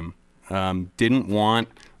Burlingame, didn't want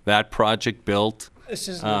that project built. This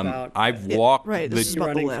isn't about... I've walked... This is about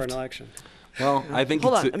running the for lift. an election. Well, I think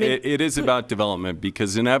it is about development,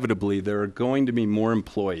 because inevitably there are going to be more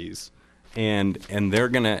employees and they're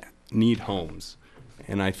going to need homes.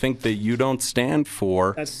 And I think that you don't stand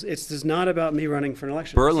for It's not about me running for an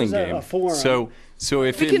election. Burlingame. This is a forum. So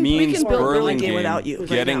if We it can means build Burlingame Burlingame without you right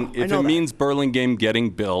getting, now. I if know it that. means Burlingame getting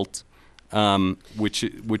built,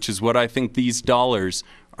 which is what I think these dollars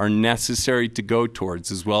are necessary to go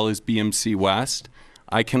towards, as well as BMC West,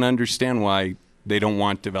 I can understand why they don't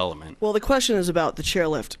want development. Well, the question is about the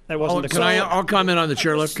chairlift. That wasn't the I'll comment on the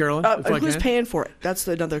chairlift, Carolyn, if I Who's can. paying for it? That's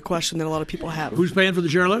another question that a lot of people have. Who's paying for the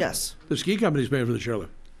chairlift? Yes. The ski company's paying for the chairlift.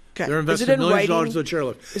 Okay. They're Is it investing in millions of dollars writing? in the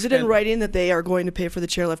chairlift. Is it in And- writing that they are going to pay for the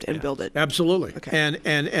chairlift and build it? Absolutely. Okay.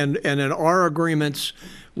 And in our agreements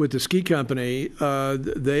with the ski company,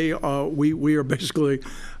 we are basically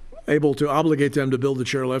able to obligate them to build the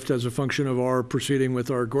chairlift as a function of our proceeding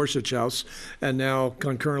with our Gorsuch House, and now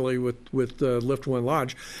concurrently with Lift One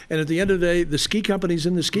Lodge. And at the end of the day, the ski company's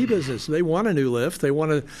in the ski business. They want a new lift. They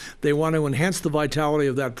want to enhance the vitality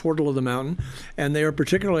of that portal of the mountain, and they are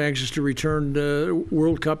particularly anxious to return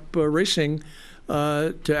World Cup racing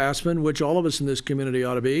to Aspen, which all of us in this community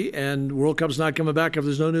ought to be. And World Cup's not coming back if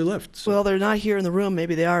there's no new lift. So Well, they're not here in the room.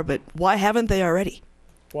 Maybe they are, but why haven't they already?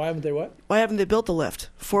 why haven't they what? Why haven't they built the lift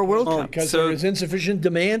for World Cup? Because So- there is insufficient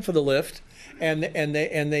demand for the lift, and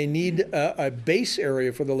they need a base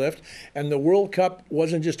area for the lift. And the World Cup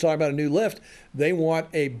wasn't just talking about a new lift. They want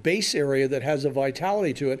a base area that has a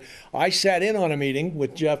vitality to it. I sat in on a meeting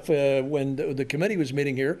with Jeff when the committee was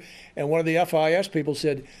meeting here, and one of the FIS people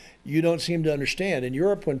said, "You don't seem to understand. In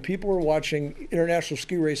Europe, when people are watching international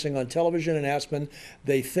ski racing on television in Aspen,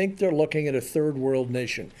 they think they're looking at a third world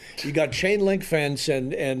nation. You got chain link fence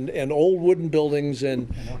and old wooden buildings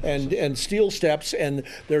and steel steps, and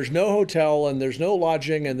there's no hotel and there's no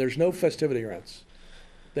lodging and there's no festivity grounds.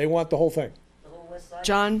 They want the whole thing."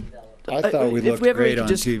 John, I thought we if looked we ever great could on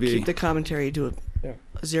just TV. keep the commentary to Yeah.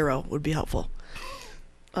 a 0 would be helpful.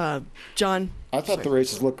 John, I thought the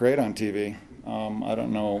races looked great on TV. I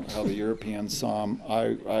don't know how the Europeans saw them.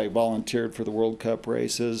 I volunteered for the World Cup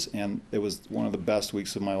races, and it was one of the best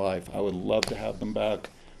weeks of my life. I would love to have them back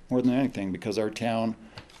more than anything, because our town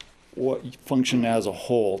functioned as a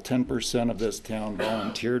whole. 10% of this town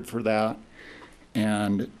volunteered for that.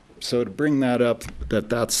 And so to bring that up,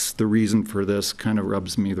 that's the reason for this, kind of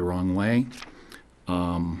rubs me the wrong way.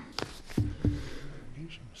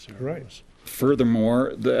 Right.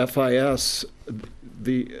 Furthermore, the FIS,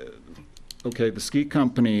 the ski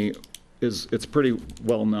company it's pretty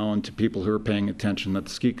well known to people who are paying attention that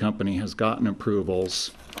the ski company has gotten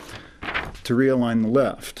approvals to realign the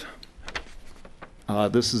lift.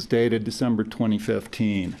 This is dated December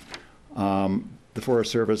 2015. The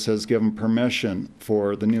Forest Service has given permission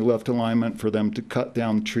for the new lift alignment for them to cut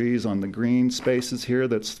down trees on the green spaces here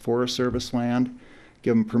that's Forest Service land,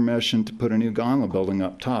 give them permission to put a new gondola building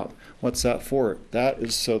up top. What's that for? That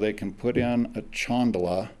is so they can put in a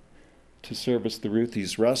chondola to service the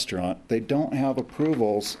Ruthie's restaurant. They don't have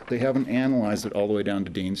approvals. They haven't analyzed it all the way down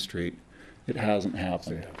to Dean Street. It hasn't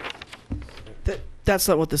happened. that's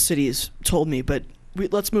not what the city's told me, but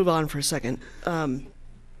let's move on for a second.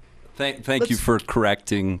 Thank you for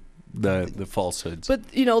correcting the falsehoods. But,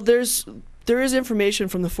 you know, there is information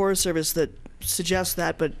from the Forest Service that suggests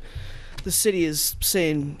that, but the city is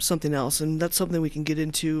saying something else, and that's something we can get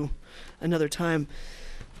into another time.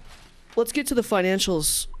 Let's get to the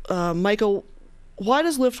financials. Michael, why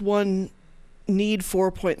does Lift 1 need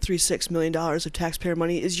 $4.36 million of taxpayer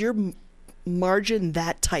money? Is your margin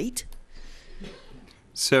that tight?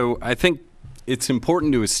 So I think it's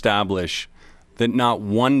important to establish that not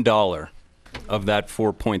 $1 of that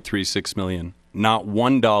 $4.36 million, not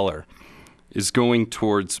 $1 is going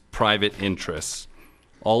towards private interests.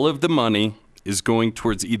 All of the money is going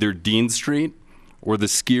towards either Dean Street or the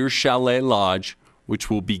Skier Chalet Lodge, which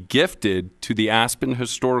will be gifted to the Aspen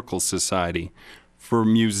Historical Society for a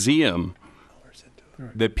museum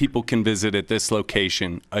that people can visit at this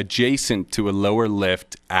location, adjacent to a lower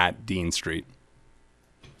lift at Dean Street.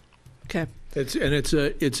 Okay. It's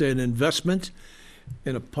an investment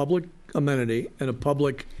in a public amenity and a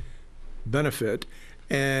public benefit,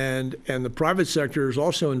 and the private sector is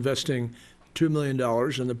also investing $2 million,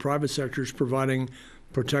 and the private sector is providing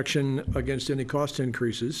protection against any cost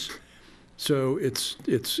increases. So it's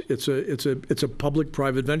a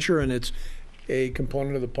public-private venture, and it's a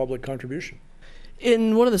component of the public contribution.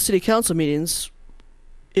 In one of the city council meetings,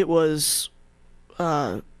 it was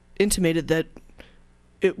intimated that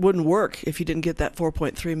it wouldn't work if you didn't get that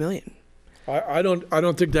 $4.3 million. I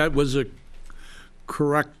don't think that was a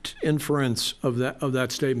correct inference of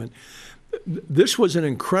that statement. This was an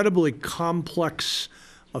incredibly complex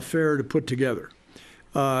affair to put together.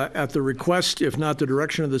 At the request, if not the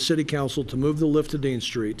direction of the city council, to move the lift to Dean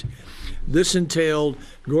Street. This entailed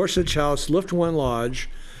Gorsuch House, Lift 1 Lodge,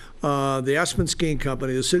 the Aspen Skiing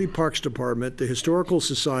Company, the City Parks Department, the Historical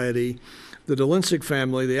Society, the Dolinsik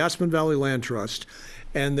family, the Aspen Valley Land Trust,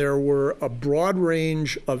 and there were a broad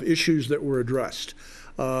range of issues that were addressed.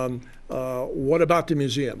 What about the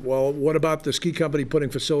museum? Well, what about the ski company putting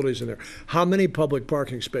facilities in there? How many public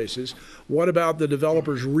parking spaces? What about the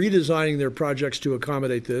developers redesigning their projects to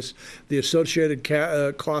accommodate this? The associated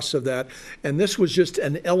costs of that. And this was just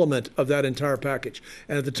an element of that entire package.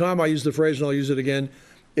 And at the time I used the phrase, and I'll use it again,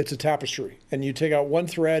 it's a tapestry. And you take out one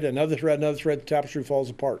thread, another thread, the tapestry falls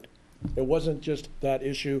apart. It wasn't just that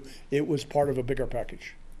issue. It was part of a bigger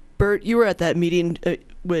package. Bert, you were at that meeting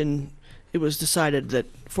when it was decided that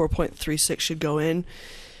 4.36 should go in.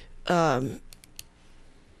 Do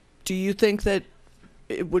you think that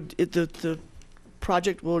the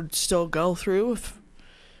project would still go through if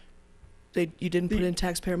you didn't put in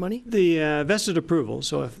taxpayer money? The vested approval,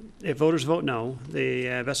 so if voters vote no,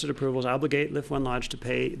 the vested approvals obligate Lift 1 Lodge to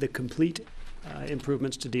pay the complete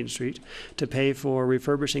improvements to Dean Street to pay for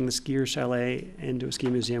refurbishing the skier chalet into a ski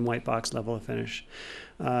museum white box level of finish.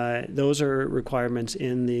 Those are requirements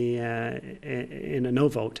in a no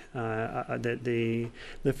vote that the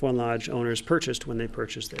Lift One Lodge owners purchased when they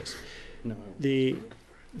purchased this. No.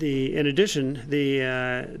 In addition,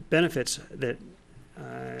 the benefits that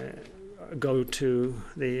go to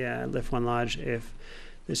the Lift One Lodge if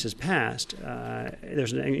this is passed,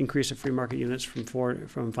 there's an increase of free market units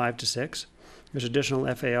from 5 to 6. There's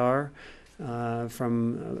additional FAR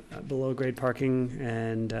from below grade parking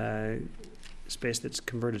and space that's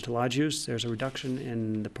converted to lodge use. There's a reduction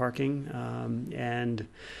in the parking, and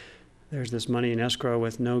there's this money in escrow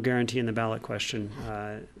with no guarantee in the ballot question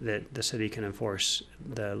that the city can enforce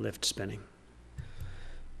the lift spinning.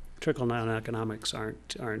 Trickle-down economics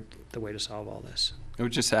aren't the way to solve all this. I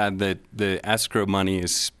would just add that the escrow money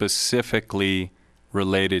is specifically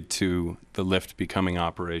related to the lift becoming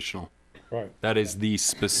operational. Right. That is the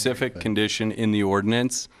specific condition in the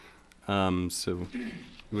ordinance. So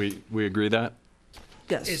we agree that?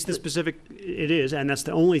 Yes. It's the specific, it is, and that's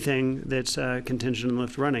the only thing that's contingent on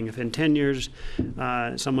lift running. If in 10 years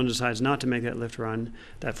someone decides not to make that lift run,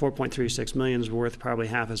 that 4.36 million is worth probably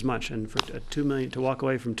half as much. And for $2 million, to walk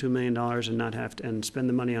away from $2 million and not have to and spend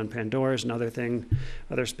the money on Pandora's and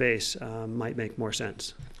other space might make more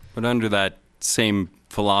sense. But under that same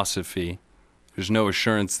philosophy, there's no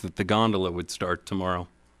assurance that the gondola would start tomorrow.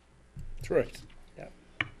 That's right.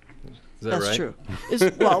 Is that That's right?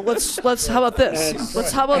 true. Well, let's. How about this?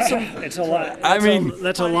 Let's. How about some? It's a lot. I mean,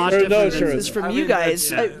 That's a lot There's no different. than- assurance. This from I you mean,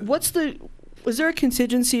 guys. yeah. Was there a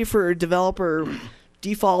contingency for developer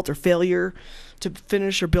default or failure to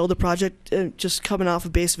finish or build a project just coming off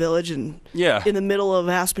of Base Village and Yeah. in the middle of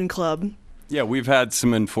Aspen Club? Yeah, we've had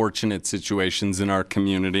some unfortunate situations in our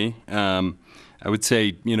community. I would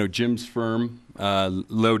say, Jim's firm,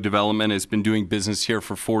 Low Development, has been doing business here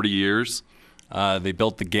for 40 years. They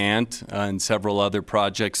built the Gantt and several other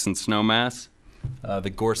projects in Snowmass. The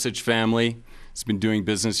Gorsuch family has been doing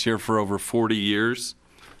business here for over 40 years.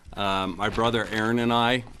 My brother Aaron and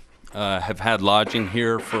I have had lodging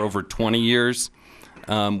here for over 20 years.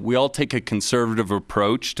 We all take a conservative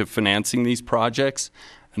approach to financing these projects,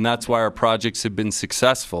 and that's why our projects have been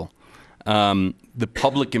successful. The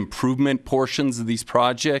public improvement portions of these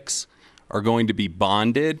projects are going to be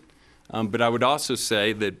bonded. But I would also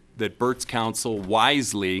say that Bert's council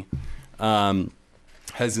wisely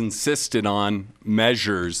has insisted on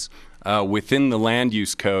measures within the land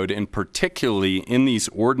use code, and particularly in these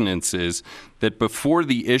ordinances, that before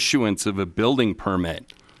the issuance of a building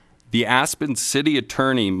permit, the Aspen city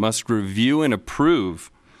attorney must review and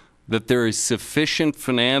approve that there is sufficient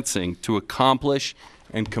financing to accomplish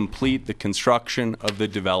and complete the construction of the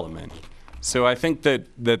development. So I think that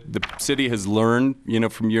the city has learned,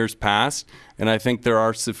 from years past, and I think there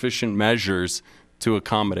are sufficient measures to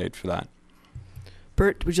accommodate for that.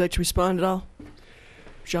 Bert, would you like to respond at all?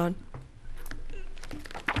 John?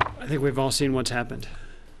 I think we've all seen what's happened,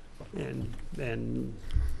 and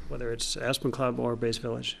whether it's Aspen Club or Base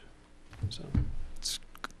Village. So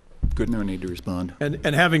Good, no need to respond. And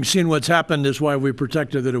having seen what's happened is why we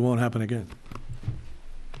protected that it won't happen again.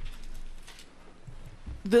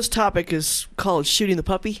 This topic is called shooting the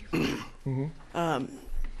puppy.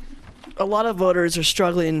 A lot of voters are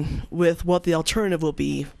struggling with what the alternative will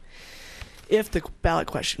be if the ballot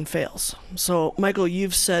question fails. So, Michael,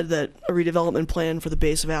 you've said that a redevelopment plan for the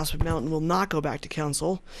base of Aspen Mountain will not go back to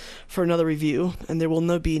council for another review, and there will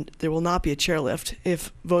not be a chairlift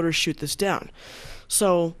if voters shoot this down.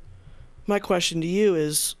 So, my question to you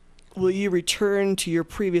is, will you return to your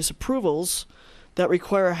previous approvals that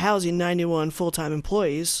require housing 91 full-time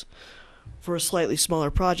employees for a slightly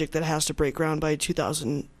smaller project that has to break ground by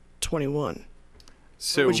 2021?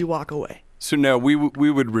 So Or would you walk away? So no, we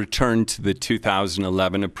would return to the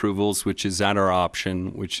 2011 approvals, which is at our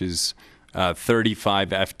option, which is 35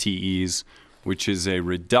 FTEs, which is a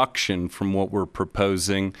reduction from what we're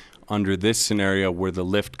proposing under this scenario where the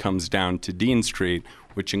lift comes down to Dean Street,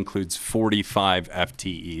 which includes 45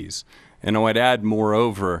 FTEs. And I would add,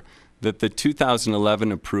 moreover, that the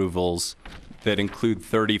 2011 approvals that include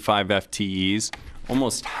 35 FTEs,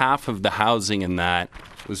 almost half of the housing in that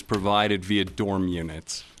was provided via dorm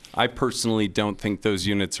units. I personally don't think those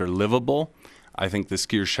units are livable. I think the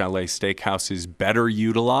Skier Chalet Steakhouse is better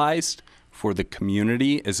utilized for the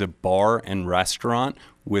community as a bar and restaurant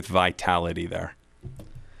with vitality there.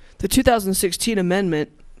 The 2016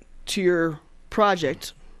 amendment to your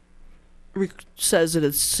project says that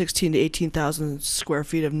it's 16 to 18,000 square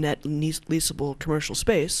feet of net leasable commercial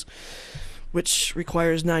space, which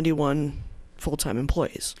requires 91 full-time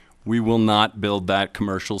employees. We will not build that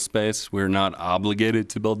commercial space. We're not obligated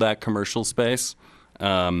to build that commercial space,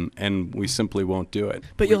 and we simply won't do it.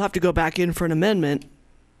 But you'll have to go back in for an amendment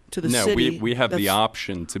to the city. No, we have the That's-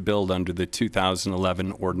 option to build under the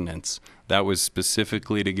 2011 ordinance. That was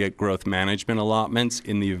specifically to get growth management allotments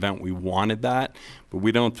in the event we wanted that, but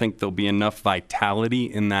we don't think there'll be enough vitality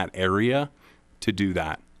in that area to do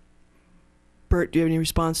that. Bert, do you have any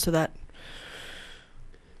response to that?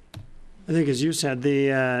 I think, as you said,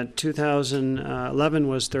 the 2011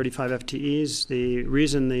 was 35 FTEs. The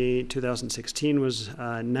reason the 2016 was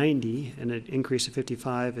 90 and an increase of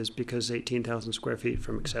 55 is because 18,000 square feet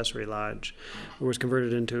from accessory lodge was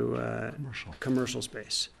converted into commercial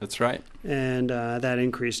space. That's right. And that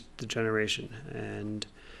increased the generation. And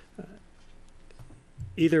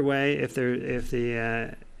either way,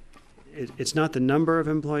 it's not the number of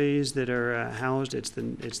employees that are housed, it's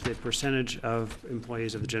the percentage of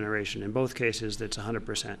employees of the generation. In both cases, that's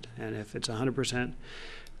 100%. And if it's 100%,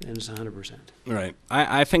 then it's 100%. Right.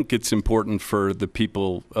 I think it's important for the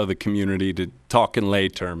people of the community to talk in lay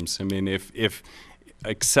terms. I mean, if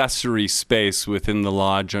accessory space within the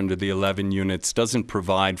lodge under the 11 units doesn't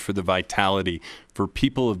provide for the vitality for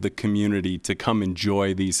people of the community to come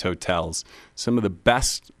enjoy these hotels, some of the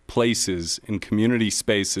best places in community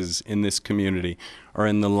spaces in this community are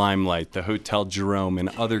in the Limelight, the Hotel Jerome, and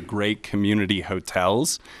other great community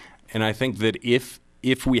hotels. And I think that if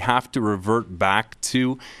we have to revert back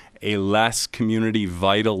to a less community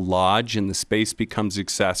vital lodge and the space becomes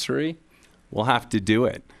accessory, we'll have to do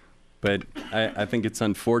it. But I think it's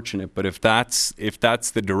unfortunate. But if that's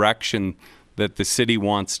the direction that the city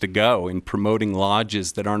wants to go in promoting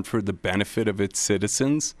lodges that aren't for the benefit of its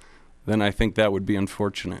citizens, then I think that would be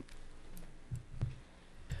unfortunate.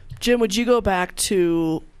 Jim, would you go back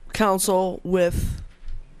to council with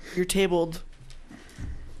your tabled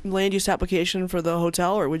land use application for the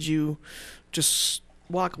hotel, or would you just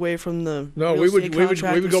walk away from the No, real we would estate we would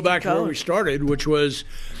contract we would with go back to where Skidco? we started, which was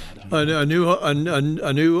a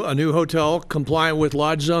new hotel compliant with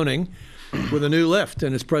lodge zoning, with a new lift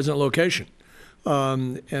in its present location.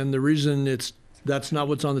 And the reason that's not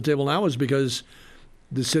what's on the table now is because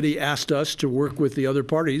the city asked us to work with the other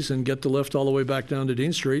parties and get the lift all the way back down to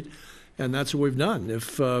Dean Street, and that's what we've done.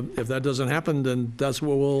 If that doesn't happen, then that's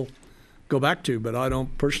what we'll go back to. But I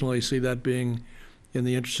don't personally see that being in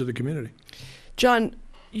the interest of the community. John,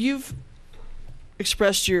 you've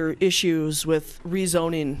expressed your issues with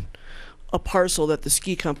rezoning a parcel that the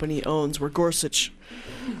ski company owns where Gorsuch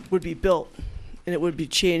would be built, and it would be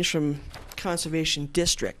changed from conservation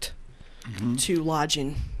district to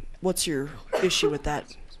lodging. What's your issue with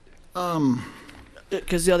that?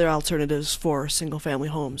 Because the other alternatives for single-family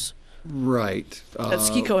homes Right. that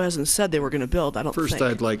Skidco hasn't said they were going to build. I don't First, think.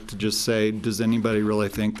 I'd like to just say, does anybody really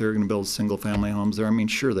think they're going to build single-family homes there? I mean,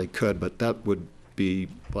 sure, they could, but that would be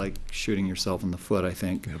like shooting yourself in the foot, I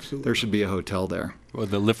think. Absolutely. There should be a hotel there. Well,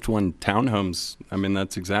 the Lift One townhomes, I mean,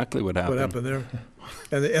 that's exactly what happened. What happened there?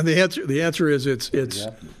 And the answer is it's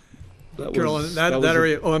That Carolyn, was- that was a-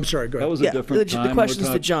 area. Oh, I'm sorry. Go That ahead. was Yeah, a different the time. question's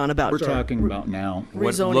We're to John about We're talking about now.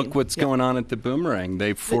 rezoning. Look what's Yeah. going on at the Boomerang.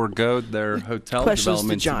 They foregoed their hotel Questions to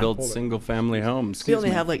development to John. build Hold it. single-family homes. We only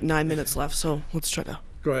have like 9 minutes left, so let's try to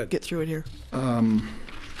Go ahead. get through it here. I'll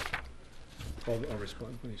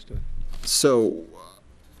respond when he's done. So,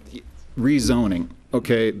 rezoning,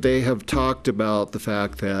 okay, they have talked about the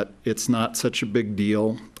fact that it's not such a big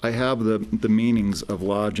deal. I have the meanings of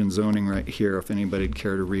lodge and zoning right here, if anybody'd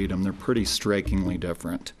care to read them. They're pretty strikingly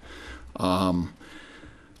different.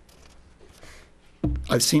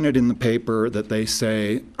 I've seen it in the paper that they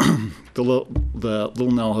say the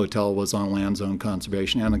Little Nell Hotel was on land zone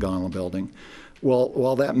conservation and the gondola building. Well,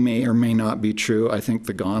 while that may or may not be true, I think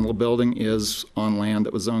the gondola building is on land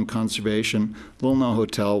that was zoned conservation. Little Nell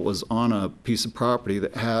Hotel was on a piece of property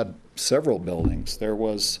that had several buildings. There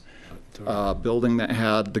was a building that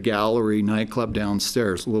had the gallery nightclub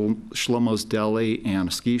downstairs, Little Shlomo's Deli, and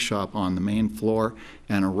a ski shop on the main floor,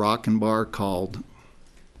 and a rockin' bar called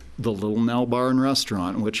the Little Nell Bar and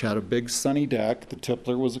Restaurant, which had a big sunny deck. The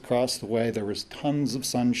Tippler was across the way. There was tons of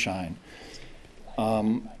sunshine.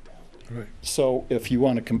 So if you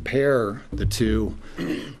want to compare the two,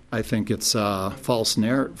 I think it's a false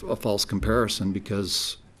comparison,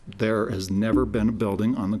 because there has never been a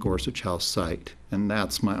building on the Gorsuch House site, and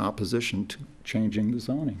that's my opposition to changing the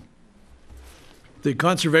zoning. The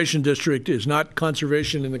conservation district is not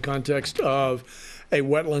conservation in the context of a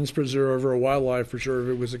wetlands preserve or a wildlife preserve.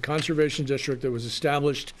 It was a conservation district that was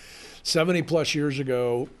established 70-plus years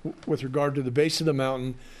ago with regard to the base of the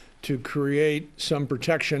mountain to create some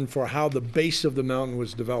protection for how the base of the mountain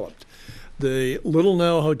was developed. The Little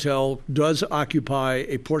Nell Hotel does occupy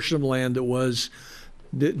a portion of land that was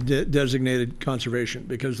designated conservation,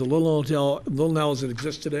 because the Little Nell as it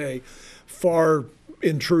exists today far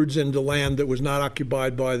intrudes into land that was not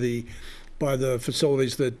occupied by the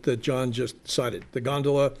facilities that John just cited. The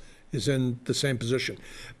gondola is in the same position.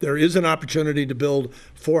 There is an opportunity to build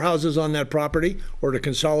 4 houses on that property, or to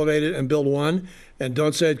consolidate it and build one. And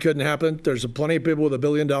don't say it couldn't happen. There's plenty of people with $1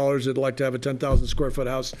 billion that'd like to have a 10,000 square foot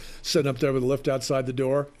house sitting up there with a lift outside the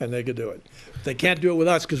door, and they could do it. They can't do it with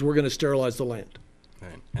us because we're going to sterilize the land.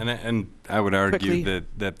 Right. And I would argue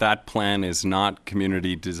that plan is not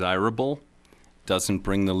community desirable, doesn't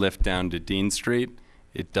bring the lift down to Dean Street.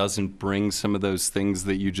 It doesn't bring some of those things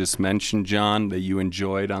that you just mentioned, John, that you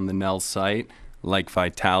enjoyed on the Nell site, like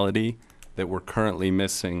vitality, that we're currently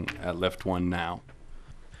missing at Lift 1 now.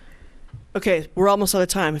 Okay, we're almost out of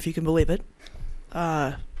time, if you can believe it.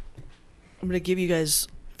 I'm going to give you guys,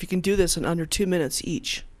 if you can do this in under 2 minutes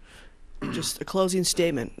each, just a closing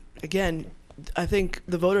statement. Again, I think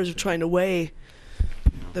the voters are trying to weigh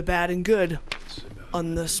the bad and good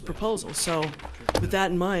on this proposal. So with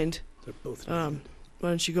that in mind, why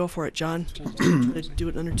don't you go for it, John? Do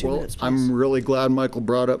it in under 2 minutes, please. I'm really glad Michael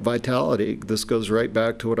brought up vitality. This goes right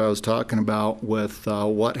back to what I was talking about with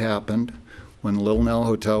what happened when Little Nell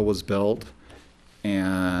Hotel was built.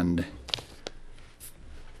 And,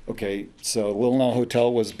 okay, so Little Nell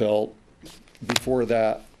Hotel was built. Before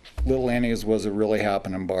that, Little Annie's was a really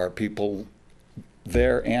happening bar. People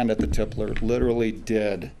there and at the Tippler literally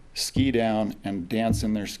did ski down and dance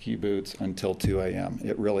in their ski boots until 2 a.m.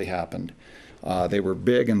 It really happened. They were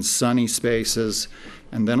big and sunny spaces.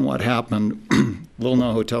 And then what happened, Little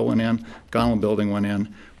Nell Hotel went in, Gondola Building went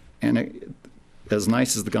in, and as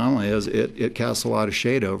nice as the gondola is, it casts a lot of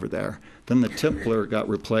shade over there. Then the Tippler got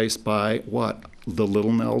replaced by what? The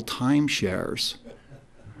Little Nell timeshares.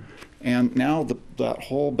 And now that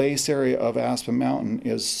whole base area of Aspen Mountain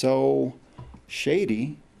is so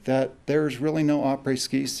shady that there's really no après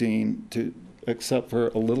ski scene except for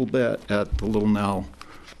a little bit at the Little Nell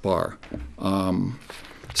bar.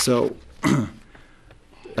 So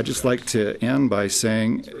I'd just like to end by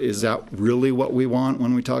saying, is that really what we want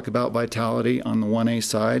when we talk about vitality on the 1A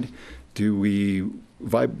side?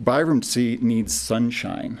 Vibrancy needs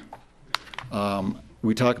sunshine.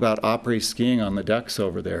 We talk about après skiing on the decks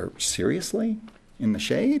over there. Seriously? In the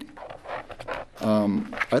shade?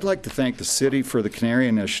 I'd like to thank the city for the Canary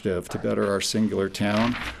Initiative to better our singular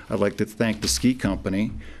town. I'd like to thank the ski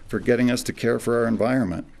company for getting us to care for our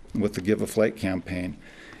environment with the Give a Flake campaign.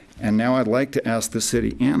 And now I'd like to ask the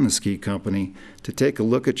city and the ski company to take a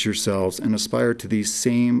look at yourselves and aspire to these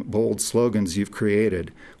same bold slogans you've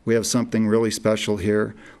created. We have something really special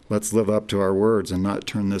here. Let's live up to our words and not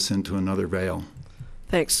turn this into another Vail.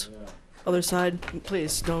 Thanks. Other side,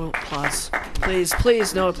 please, no applause.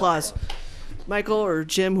 Please, no applause. Michael or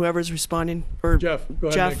Jim, whoever's responding, or Jeff, go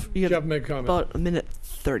ahead. Jeff, make a comment. About a minute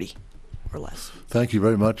 30 or less. Thank you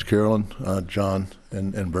very much, Carolyn, John,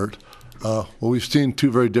 and Bert. Well, we've seen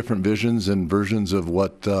two very different visions and versions of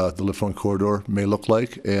what the Lift 1 corridor may look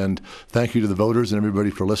like, and thank you to the voters and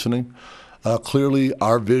everybody for listening. Clearly,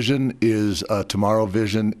 our vision is a tomorrow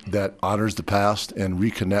vision that honors the past and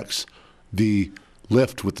reconnects the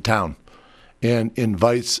lift with the town and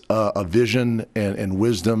invites a vision and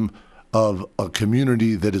wisdom of a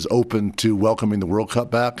community that is open to welcoming the World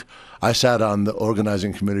Cup back. I sat on the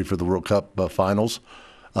organizing committee for the World Cup finals.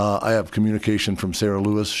 I have communication from Sarah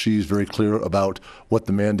Lewis. She's very clear about what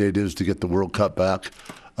the mandate is to get the World Cup back.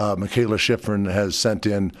 Michaela Schifrin has sent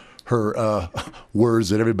in her words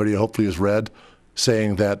that everybody hopefully has read,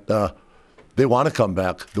 saying that they want to come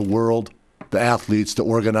back. The world, the athletes, the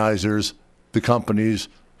organizers, the companies,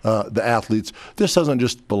 the athletes. This doesn't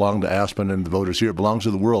just belong to Aspen and the voters here. It belongs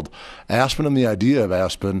to the world. Aspen and the idea of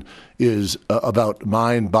Aspen is about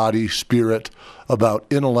mind, body, spirit, about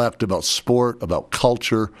intellect, about sport, about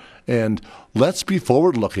culture. And let's be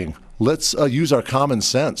forward-looking. Let's use our common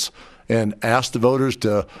sense and ask the voters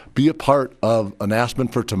to be a part of an Aspen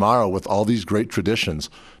for tomorrow with all these great traditions,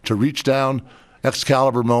 to reach down,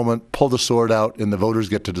 Excalibur moment, pull the sword out, and the voters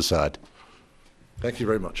get to decide. Thank you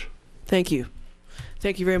very much. Thank you.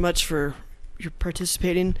 Thank you very much for your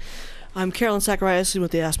participating. I'm Carolyn Zachariason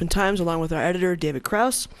with the Aspen Times, along with our editor, David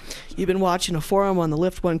Krause. You've been watching a forum on the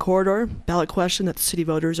Lift 1 corridor, ballot question that the city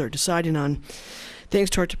voters are deciding on. Thanks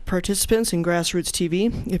to our participants in Grassroots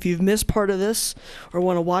TV. If you've missed part of this or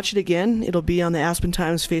want to watch it again, it'll be on the Aspen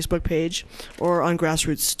Times Facebook page or on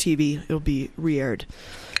Grassroots TV. It'll be re-aired.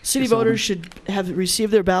 City voters should have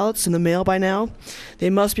received their ballots in the mail by now. They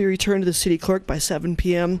must be returned to the city clerk by 7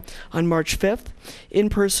 p.m. on March 5th.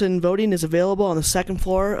 In-person voting is available on the second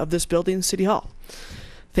floor of this building, City Hall.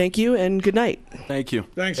 Thank you and good night. Thank you.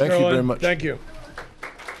 Thanks, Thank you Carolyn. very much. Thank you.